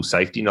local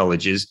safety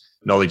knowledge is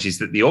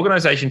that the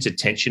organization's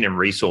attention and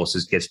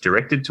resources gets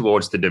directed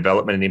towards the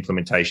development and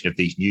implementation of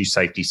these new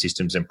safety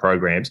systems and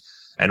programs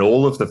and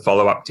all of the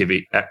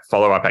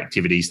follow-up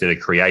activities that are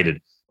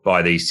created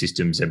by these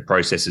systems and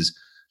processes.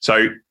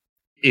 So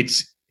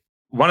it's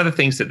one of the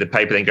things that the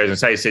paper then goes and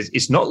says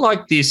it's not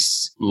like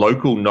this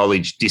local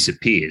knowledge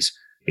disappears.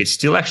 It's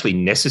still actually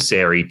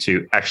necessary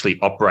to actually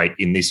operate,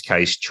 in this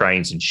case,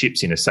 trains and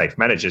ships in a safe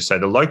manner. So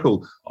the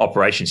local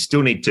operations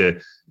still need to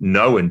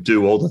know and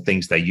do all the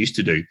things they used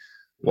to do.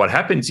 What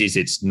happens is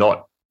it's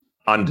not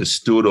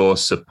understood or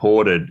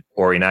supported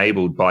or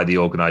enabled by the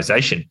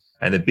organization.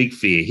 And the big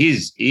fear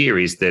here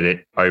is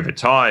that over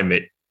time,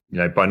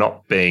 by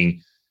not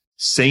being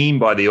seen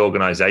by the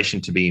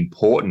organization to be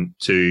important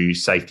to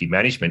safety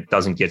management,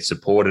 doesn't get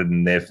supported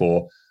and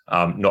therefore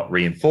not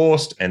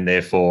reinforced and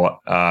therefore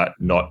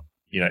not,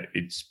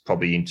 it's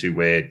probably into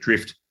where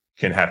drift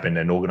can happen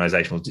and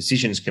organizational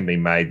decisions can be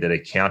made that are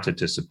counter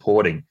to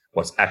supporting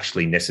what's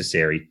actually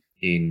necessary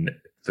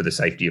for the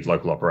safety of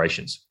local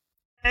operations.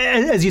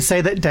 As you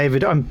say that,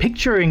 David, I'm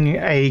picturing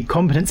a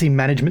competency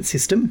management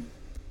system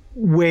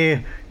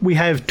where we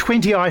have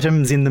 20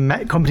 items in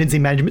the competency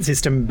management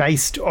system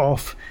based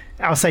off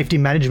our safety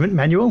management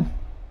manual,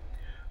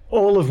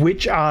 all of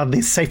which are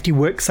this safety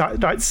work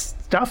site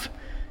stuff.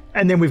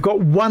 And then we've got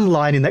one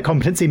line in that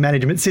competency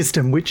management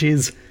system, which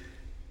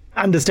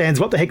understands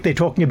what the heck they're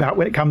talking about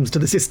when it comes to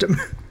the system.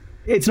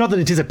 It's not that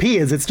it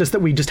disappears, it's just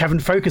that we just haven't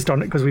focused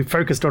on it because we've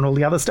focused on all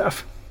the other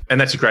stuff. And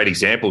that's a great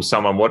example.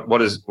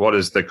 What is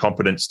the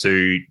competence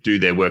to do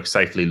their work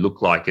safely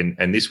look like?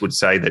 And this would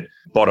say that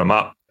bottom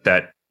up,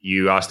 that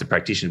you ask the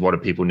practitioners, what do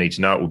people need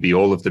to know? It would be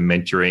all of the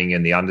mentoring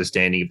and the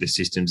understanding of the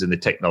systems and the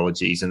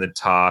technologies and the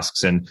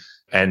tasks and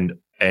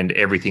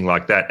everything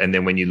like that. And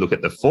then when you look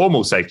at the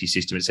formal safety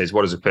system, it says,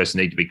 what does a person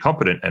need to be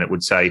competent? And it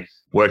would say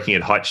working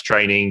at heights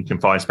training,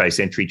 confined space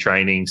entry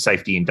training,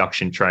 safety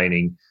induction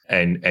training,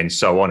 and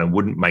so on, and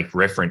wouldn't make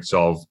reference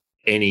of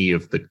any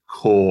of the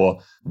core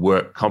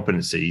work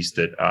competencies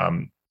that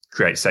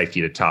create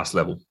safety at a task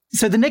level.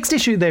 So the next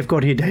issue they've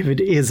got here,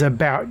 David, is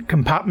about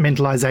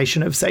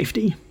compartmentalization of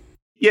safety.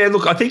 Yeah,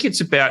 look, I think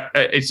it's about,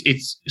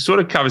 it's sort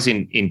of covers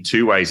in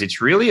two ways.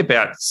 It's really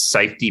about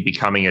safety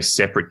becoming a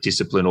separate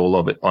discipline all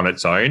of it on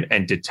its own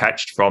and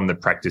detached from the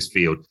practice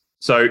field.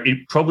 So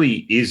it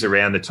probably is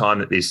around the time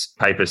that this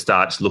paper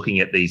starts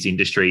looking at these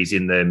industries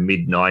in the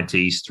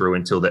mid-90s through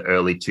until the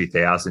early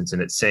 2000s,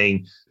 and it's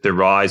seeing the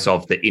rise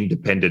of the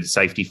independent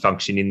safety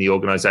function in the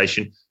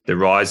organization, the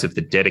rise of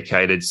the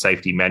dedicated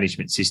safety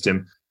management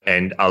system,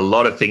 and a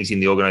lot of things in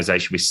the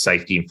organization with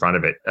safety in front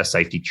of it, a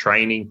safety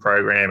training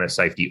program, a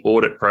safety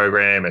audit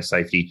program, a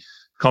safety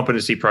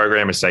competency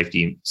program, a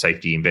safety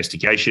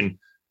investigation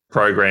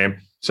program.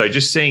 So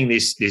just seeing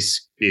this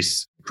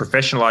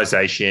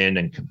professionalization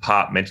and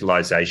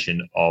compartmentalization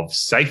of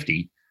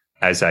safety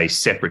as a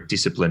separate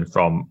discipline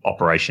from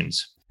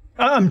operations.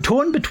 I'm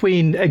torn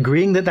between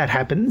agreeing that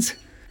happens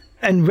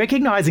and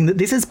recognizing that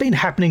this has been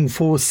happening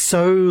for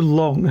so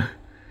long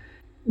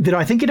that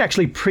I think it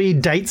actually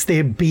predates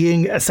there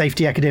being a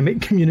safety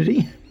academic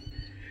community,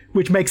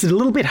 which makes it a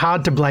little bit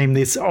hard to blame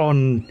this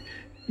on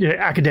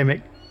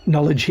academic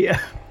knowledge here.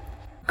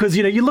 Because,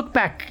 you look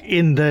back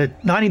in the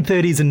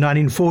 1930s and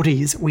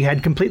 1940s, we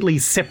had completely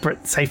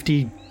separate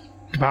safety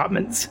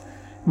departments.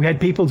 We had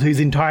people whose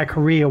entire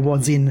career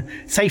was in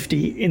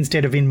safety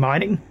instead of in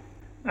mining.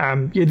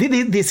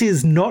 This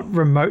is not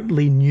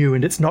remotely new,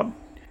 and it's not...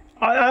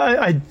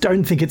 I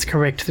don't think it's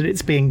correct that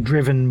it's being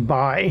driven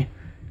by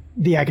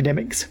the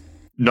academics.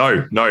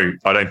 No,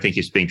 I don't think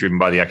it's being driven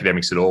by the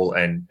academics at all.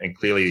 And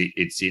clearly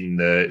it's in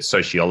the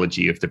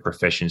sociology of the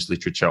professions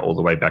literature all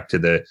the way back to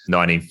the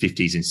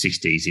 1950s and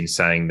 60s in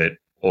saying that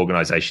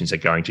organizations are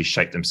going to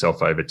shape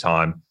themselves over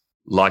time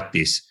like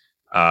this,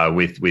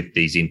 with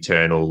these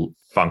internal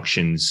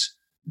functions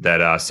that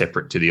are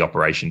separate to the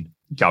operation,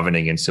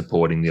 governing and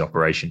supporting the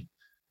operation.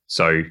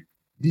 So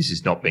this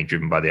is not being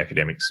driven by the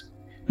academics.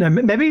 Now,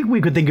 maybe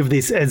we could think of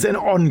this as an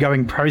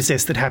ongoing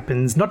process that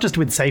happens not just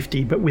with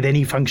safety, but with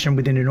any function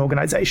within an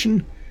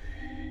organization.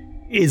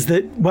 is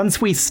that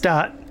once we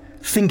start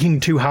thinking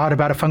too hard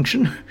about a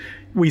function,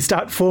 we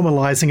start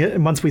formalizing it.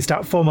 And once we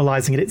start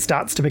formalizing it, it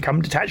starts to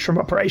become detached from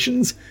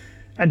operations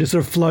and just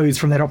sort of flows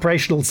from that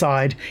operational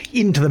side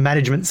into the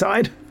management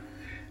side.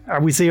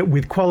 We see it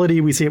with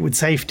quality, we see it with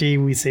safety,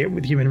 we see it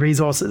with human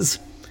resources.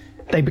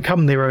 They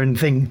become their own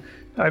thing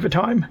over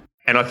time.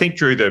 And I think,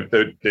 Drew,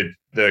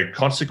 the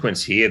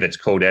consequence here that's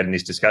called out in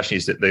this discussion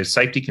is that the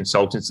safety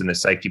consultants and the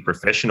safety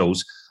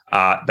professionals,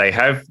 they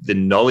have the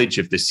knowledge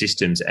of the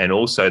systems and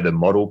also the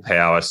model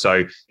power.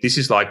 So this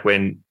is like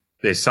when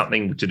there's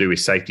something to do with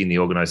safety in the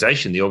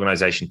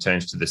organization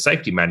turns to the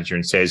safety manager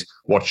and says,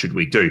 what should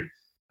we do?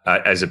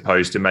 As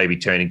opposed to maybe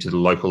turning to the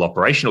local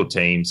operational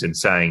teams and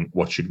saying,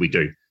 what should we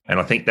do? And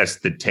I think that's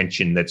the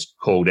tension that's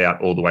called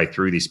out all the way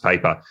through this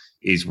paper,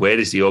 is where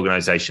does the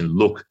organization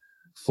look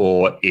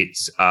for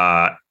its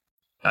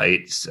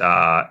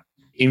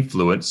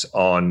influence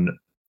on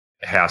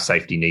how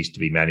safety needs to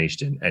be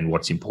managed and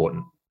what's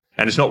important.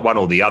 And it's not one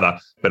or the other,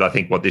 but I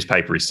think what this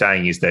paper is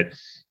saying is that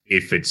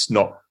if it's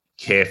not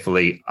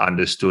carefully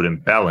understood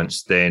and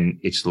balanced, then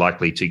it's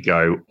likely to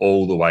go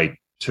all the way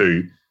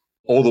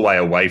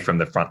away from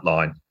the front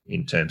line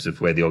in terms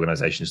of where the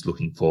organisation is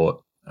looking for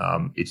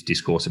its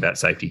discourse about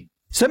safety.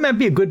 So it might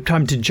be a good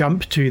time to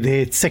jump to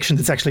the section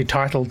that's actually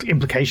titled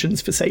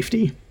Implications for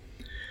Safety.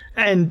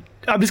 And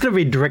I'm just going to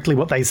read directly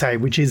what they say,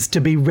 which is, to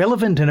be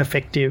relevant and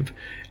effective,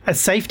 a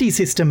safety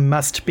system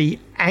must be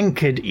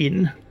anchored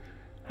in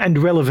and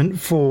relevant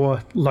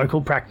for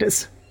local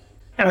practice.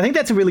 And I think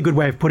that's a really good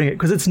way of putting it,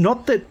 because it's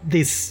not that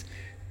this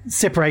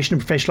separation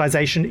and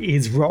professionalisation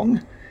is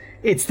wrong.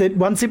 It's that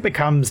once it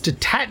becomes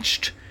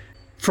detached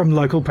from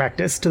local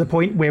practice to the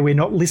point where we're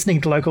not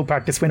listening to local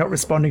practice, we're not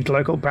responding to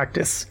local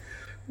practice,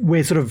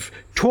 we're sort of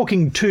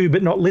talking to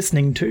but not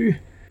listening to,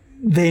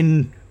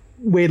 then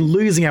we're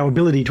losing our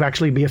ability to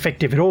actually be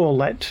effective at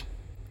all at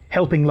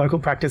helping local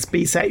practice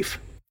be safe.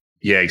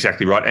 Yeah,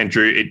 exactly right. And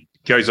Drew, it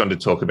goes on to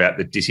talk about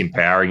the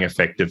disempowering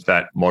effect of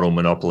that model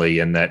monopoly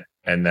and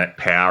that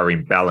power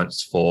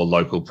imbalance for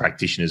local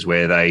practitioners,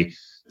 where they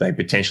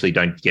potentially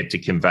don't get to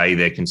convey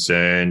their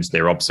concerns,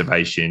 their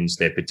observations,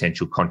 their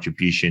potential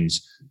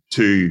contributions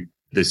to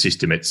the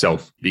system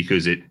itself,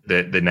 because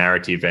the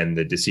narrative and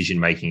the decision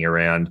making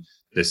around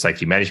the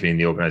safety management in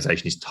the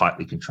organisation is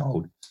tightly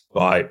controlled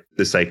by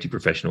the safety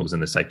professionals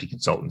and the safety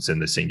consultants and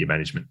the senior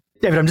management.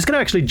 David, I'm just going to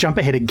actually jump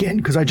ahead again,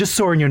 because I just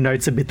saw in your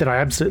notes a bit that I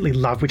absolutely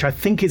love, which I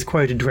think is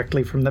quoted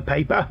directly from the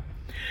paper.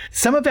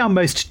 Some of our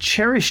most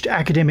cherished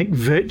academic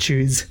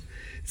virtues,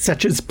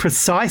 such as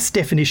precise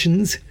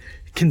definitions,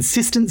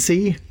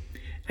 consistency,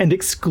 and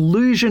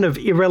exclusion of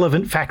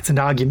irrelevant facts and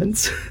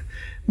arguments,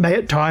 may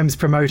at times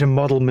promote a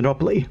model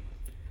monopoly.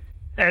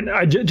 And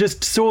I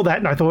just saw that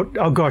and I thought,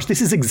 oh gosh,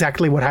 this is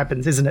exactly what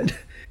happens, isn't it?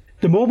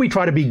 The more we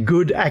try to be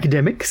good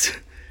academics,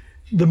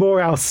 the more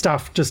our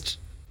stuff just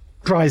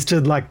tries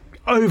to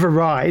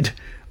override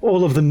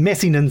all of the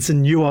messiness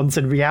and nuance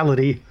and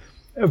reality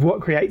of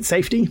what creates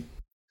safety.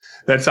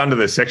 That's under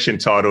the section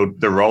titled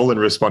The Role and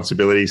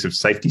Responsibilities of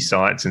Safety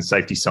Science and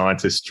Safety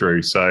Scientists,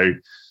 Drew. So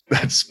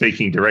that's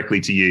speaking directly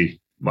to you,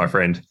 my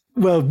friend.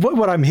 Well,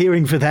 what I'm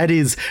hearing for that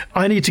is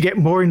I need to get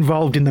more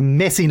involved in the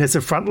messiness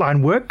of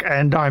frontline work,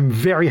 and I'm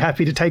very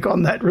happy to take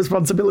on that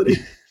responsibility.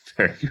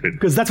 Very good.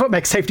 Because that's what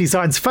makes safety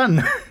science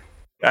fun.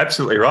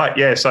 Absolutely right.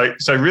 Yeah. So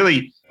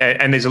really,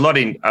 and there's a lot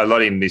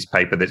in this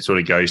paper that sort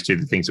of goes to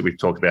the things that we've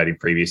talked about in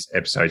previous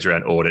episodes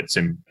around audits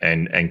and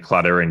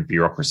clutter and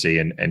bureaucracy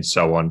and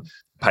so on,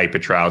 paper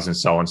trails and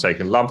so on. So you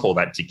can lump all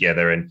that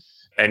together.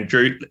 And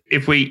Drew,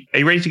 are you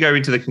ready to go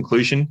into the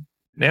conclusion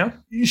now?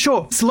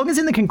 Sure. So long as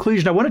in the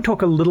conclusion, I want to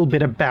talk a little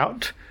bit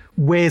about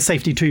where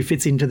Safety 2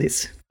 fits into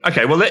this.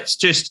 Okay. Well, let's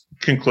just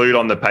conclude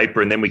on the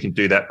paper, and then we can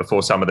do that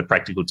before some of the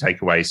practical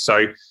takeaways.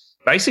 So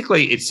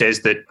basically, it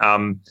says that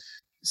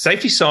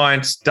safety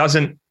science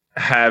doesn't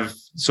have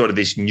sort of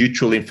this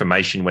neutral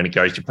information when it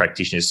goes to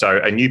practitioners.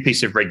 So a new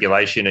piece of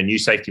regulation, a new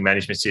safety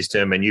management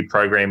system, a new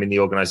program in the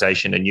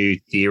organisation, a new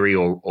theory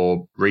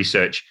or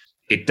research,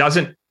 it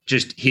doesn't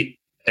just hit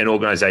an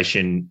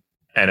organisation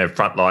and a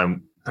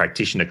frontline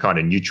practitioner kind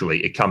of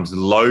neutrally. It comes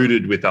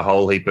loaded with a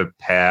whole heap of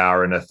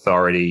power and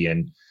authority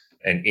and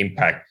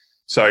impact.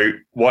 So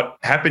what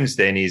happens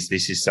then is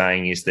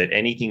that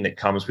anything that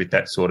comes with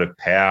that sort of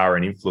power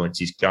and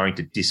influence is going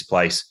to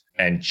displace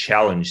and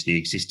challenge the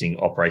existing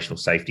operational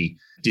safety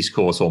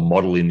discourse or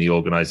model in the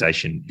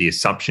organisation, the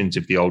assumptions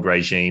of the old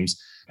regimes,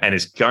 and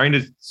it's going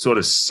to sort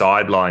of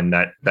sideline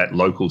that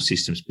local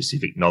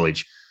system-specific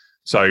knowledge.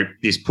 So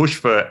this push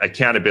for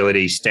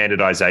accountability,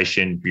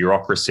 standardisation,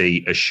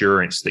 bureaucracy,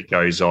 assurance that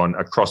goes on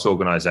across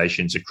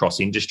organisations, across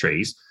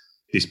industries,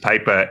 this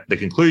paper, the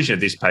conclusion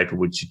of this paper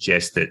would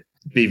suggest that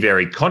be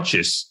very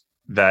conscious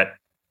that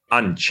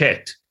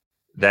unchecked,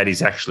 that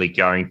is actually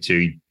going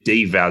to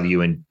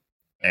devalue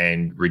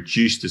and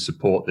reduce the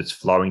support that's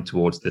flowing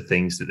towards the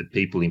things that the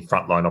people in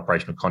frontline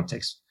operational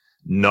context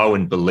know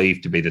and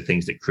believe to be the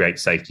things that create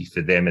safety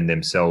for them and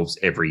themselves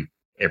every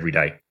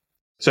day.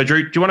 So,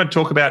 Drew, do you want to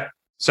talk about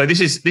So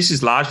this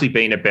is largely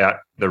been about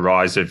the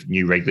rise of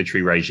new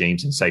regulatory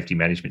regimes and safety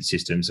management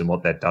systems and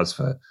what that does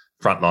for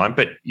frontline.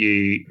 But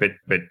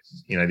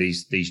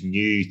these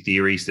new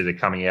theories that are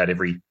coming out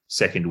every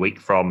second week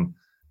from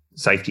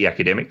safety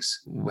academics,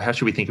 how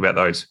should we think about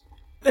those?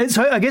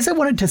 So I guess I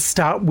wanted to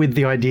start with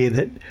the idea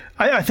that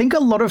I think a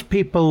lot of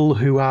people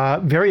who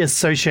are very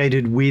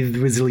associated with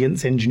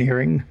resilience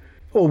engineering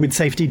or with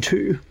safety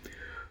too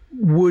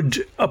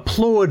would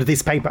applaud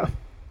this paper.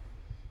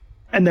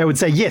 And they would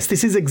say, yes,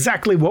 this is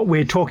exactly what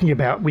we're talking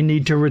about. We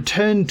need to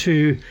return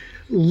to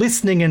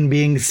listening and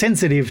being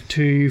sensitive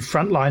to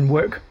frontline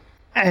work.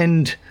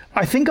 And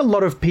I think a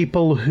lot of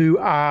people who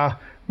are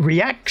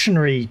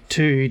reactionary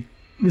to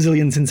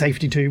resilience and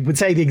safety too would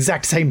say the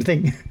exact same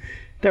thing.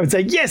 They would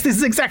say, yes, this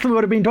is exactly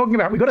what I've been talking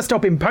about. We've got to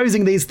stop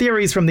imposing these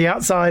theories from the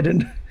outside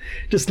and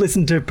just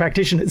listen to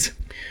practitioners.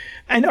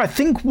 And I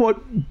think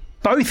what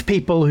both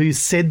people who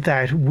said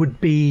that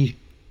would be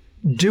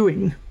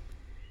doing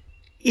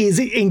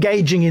is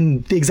engaging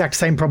in the exact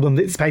same problem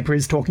that this paper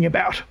is talking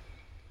about.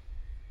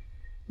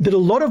 That a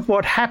lot of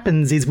what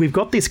happens is we've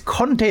got this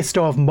contest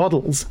of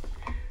models,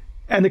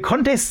 and the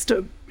contest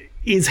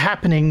is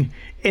happening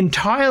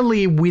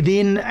entirely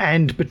within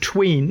and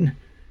between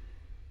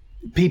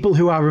people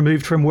who are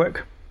removed from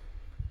work.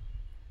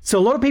 So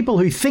a lot of people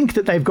who think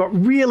that they've got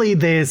really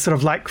their sort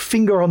of like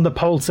finger on the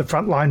pulse of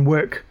frontline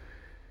work,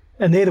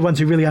 and they're the ones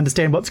who really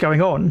understand what's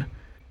going on,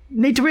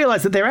 need to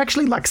realize that they're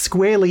actually like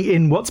squarely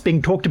in what's being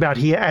talked about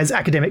here as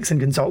academics and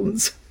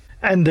consultants,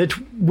 and that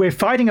we're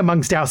fighting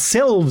amongst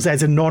ourselves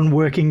as a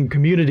non-working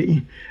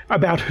community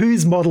about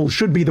whose model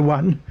should be the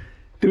one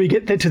that we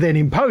get to then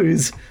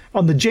impose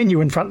on the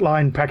genuine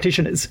frontline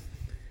practitioners.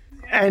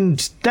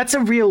 And that's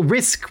a real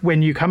risk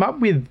when you come up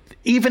with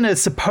even a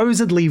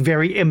supposedly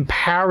very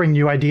empowering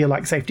new idea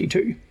like Safety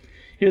 2.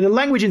 The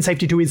language in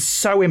Safety 2 is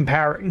so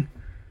empowering,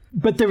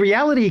 but the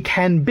reality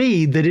can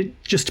be that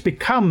it just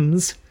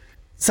becomes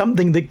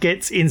something that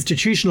gets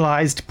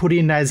institutionalized, put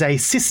in as a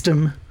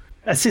system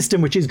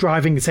which is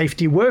driving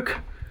safety work,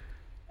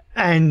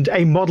 and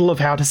a model of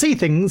how to see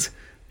things,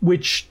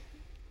 which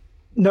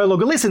no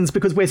longer listens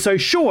because we're so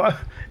sure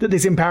that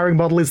this empowering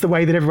model is the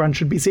way that everyone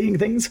should be seeing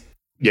things.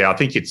 Yeah, I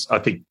think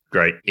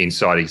great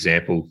insight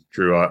example,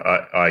 Drew.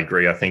 I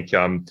agree. I think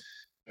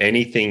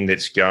anything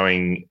that's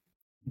going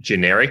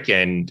generic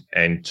and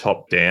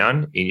top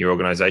down in your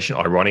organization,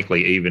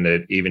 ironically,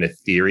 even a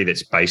theory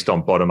that's based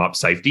on bottom up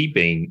safety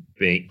being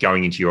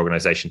going into your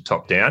organization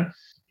top down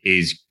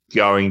is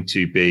going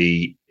to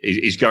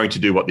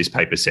do what this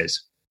paper says.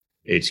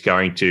 It's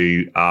going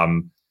to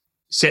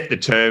set the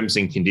terms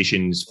and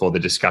conditions for the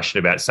discussion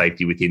about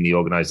safety within the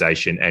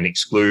organization and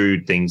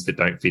exclude things that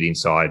don't fit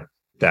inside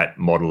that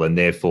model, and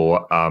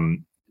therefore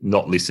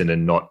not listen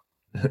and not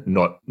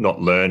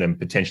learn and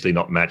potentially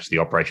not match the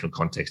operational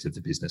context of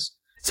the business.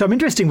 So I'm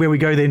interested where we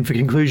go then for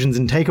conclusions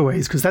and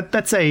takeaways, because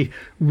that's a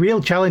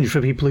real challenge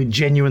for people who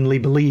genuinely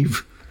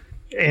believe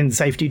in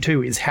Safety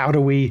 2 is how do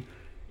we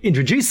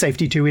introduce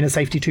Safety 2 in a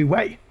Safety 2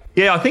 way?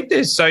 Yeah, I think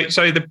there's so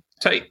the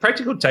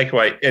practical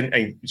takeaway, and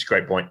it's a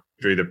great point,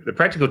 Drew. The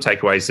practical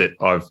takeaways that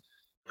I've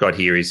got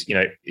here is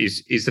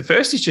the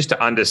first is just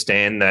to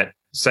understand that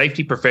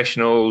safety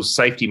professionals,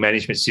 safety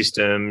management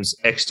systems,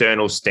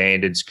 external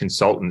standards,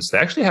 consultants, they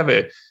actually have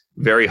a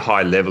very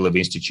high level of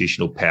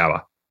institutional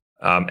power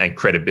and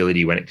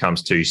credibility when it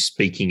comes to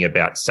speaking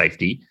about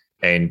safety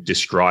and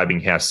describing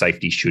how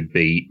safety should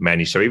be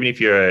managed. So even if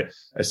you're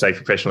a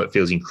safety professional that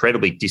feels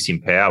incredibly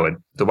disempowered,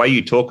 the way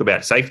you talk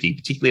about safety,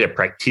 particularly at a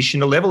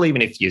practitioner level,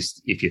 even if you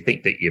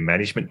think that your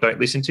management don't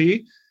listen to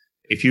you,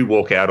 if you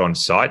walk out on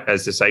site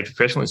as a safety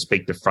professional and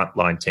speak to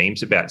frontline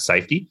teams about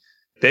safety,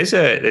 there's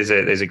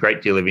a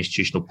great deal of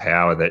institutional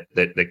power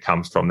that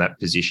comes from that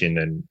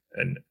position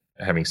and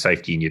having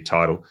safety in your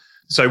title.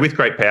 So with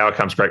great power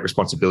comes great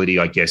responsibility,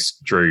 I guess,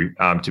 Drew,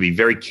 to be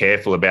very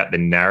careful about the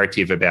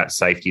narrative about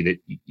safety that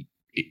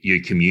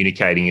you're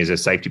communicating as a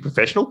safety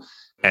professional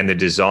and the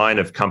design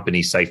of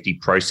company safety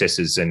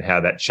processes and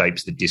how that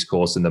shapes the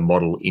discourse and the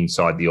model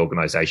inside the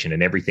organization,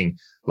 and everything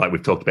like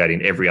we've talked about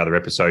in every other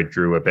episode,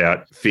 Drew,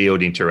 about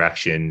field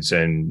interactions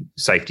and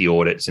safety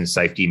audits and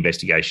safety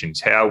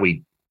investigations. How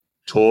we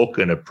talk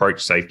and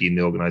approach safety in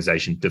the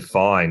organization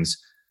defines,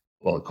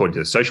 well, according to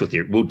the social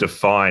theory, will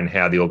define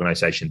how the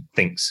organization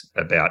thinks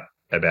about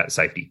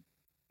safety.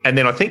 And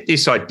then I think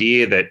this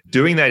idea that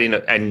doing that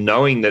and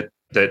knowing that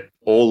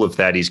all of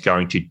that is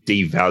going to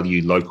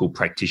devalue local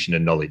practitioner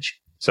knowledge.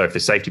 So if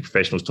the safety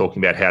professional is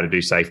talking about how to do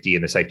safety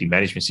and the safety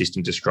management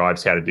system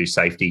describes how to do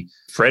safety,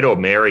 Fred or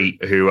Mary,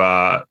 who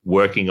are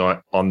working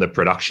on the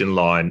production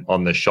line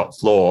on the shop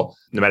floor,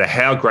 no matter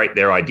how great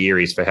their idea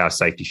is for how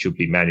safety should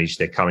be managed,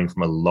 they're coming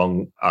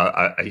from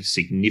a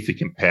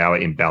significant power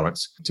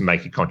imbalance to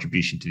make a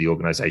contribution to the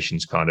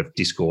organization's kind of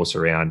discourse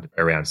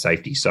around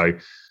safety. So,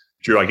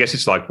 Drew, I guess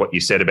it's like what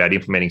you said about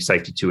implementing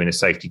Safety 2 in a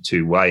Safety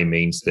 2 way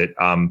means that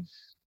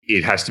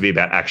it has to be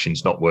about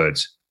actions, not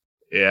words.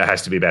 It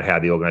has to be about how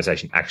the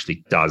organization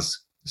actually does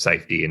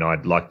safety. And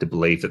I'd like to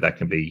believe that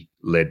can be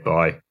led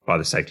by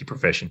the safety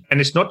profession. And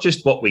it's not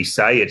just what we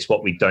say, it's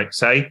what we don't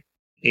say.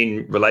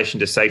 in relation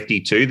to safety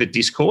too, the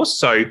discourse.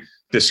 So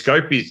the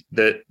scope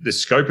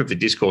of the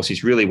discourse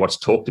is really what's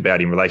talked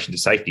about in relation to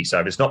safety. So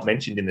if it's not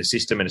mentioned in the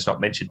system and it's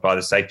not mentioned by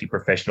the safety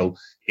professional,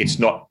 it's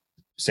not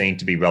seen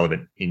to be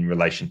relevant in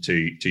relation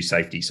to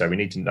safety. So we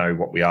need to know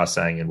what we are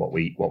saying and what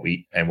we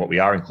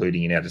are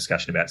including in our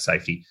discussion about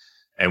safety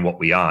and what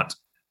we aren't.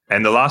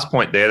 And the last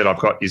point there that I've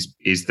got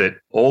is that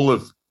all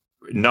of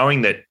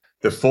knowing that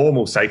the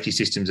formal safety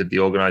systems of the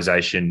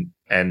organisation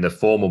and the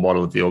formal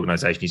model of the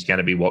organisation is going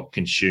to be what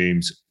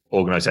consumes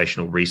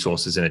organisational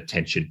resources and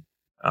attention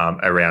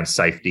around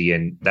safety,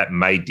 and that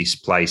may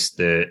displace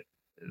the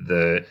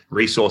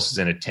resources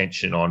and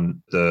attention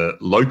on the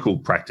local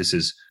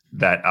practices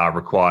that are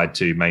required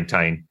to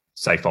maintain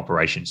safe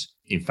operations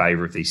in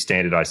favour of these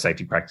standardised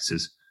safety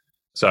practices.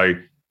 So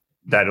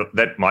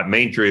that might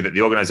mean, Drew, that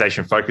the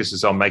organisation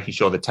focuses on making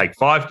sure that Take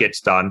 5 gets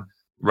done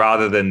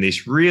rather than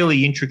this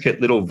really intricate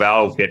little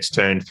valve gets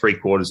turned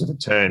 3/4 of a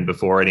turn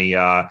before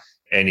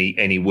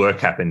any work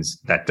happens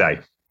that day.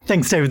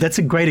 Thanks, David. That's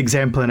a great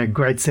example and a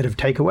great set of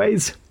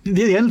takeaways.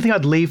 The only thing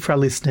I'd leave for our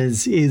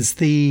listeners is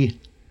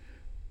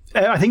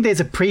I think there's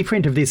a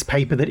preprint of this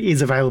paper that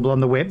is available on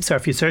the web. So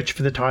if you search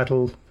for the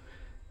title,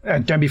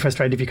 don't be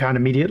frustrated if you can't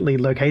immediately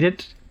locate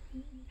it.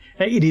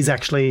 It is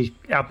actually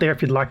out there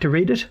if you'd like to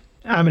read it.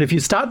 And if you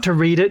start to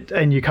read it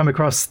and you come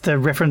across the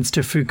reference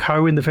to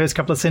Foucault in the first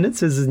couple of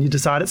sentences and you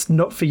decide it's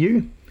not for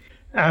you,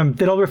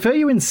 then I'll refer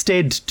you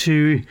instead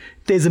to,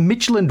 there's a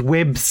Mitchell and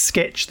Webb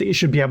sketch that you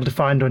should be able to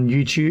find on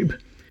YouTube,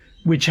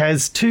 which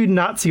has two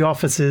Nazi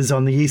officers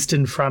on the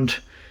Eastern Front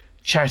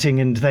chatting,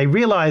 and they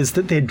realise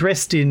that they're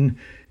dressed in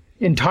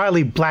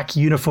entirely black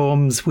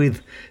uniforms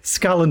with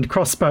skull and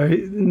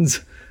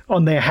crossbones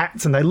on their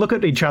hats, and they look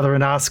at each other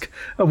and ask,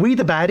 are we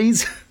the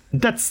baddies?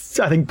 That's,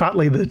 I think,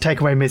 partly the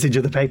takeaway message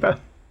of the paper.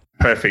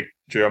 Perfect.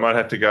 Drew, I might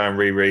have to go and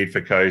reread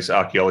Foucault's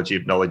Archaeology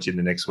of Knowledge in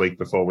the next week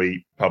before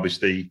we publish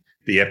the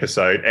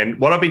episode. And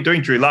what I've been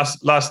doing, Drew,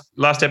 last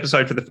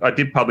episode I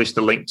did publish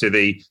the link to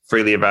the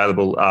freely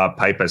available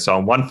paper. So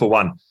I'm 1 for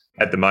 1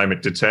 at the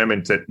moment,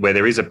 determined that where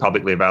there is a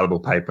publicly available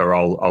paper,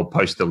 I'll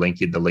post the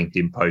link in the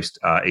LinkedIn post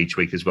each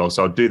week as well.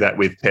 So I'll do that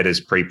with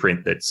PETA's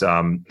preprint that's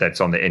on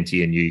the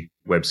NTNU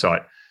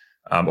website,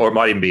 or it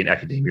might even be in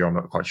academia. I'm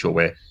not quite sure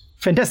where.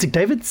 Fantastic,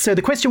 David. So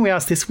the question we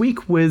asked this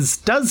week was,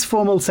 does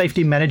formal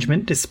safety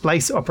management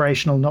displace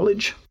operational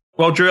knowledge?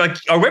 Well, Drew,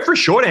 I went for a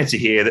short answer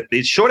here.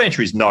 The short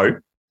answer is no,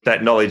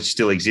 that knowledge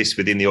still exists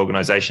within the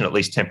organisation, at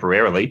least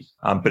temporarily,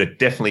 but it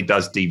definitely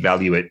does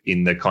devalue it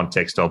in the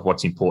context of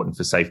what's important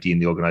for safety in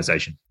the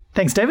organisation.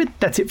 Thanks, David.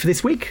 That's it for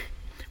this week.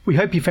 We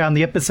hope you found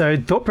the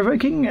episode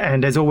thought-provoking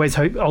and, as always,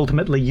 hope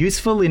ultimately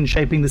useful in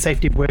shaping the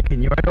safety of work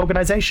in your own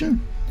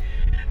organisation.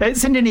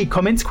 Send any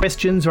comments,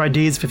 questions, or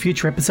ideas for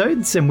future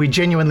episodes, and we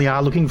genuinely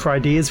are looking for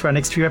ideas for our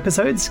next few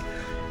episodes,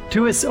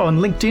 to us on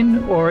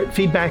LinkedIn or at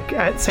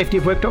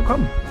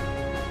feedback@safetyofwork.com.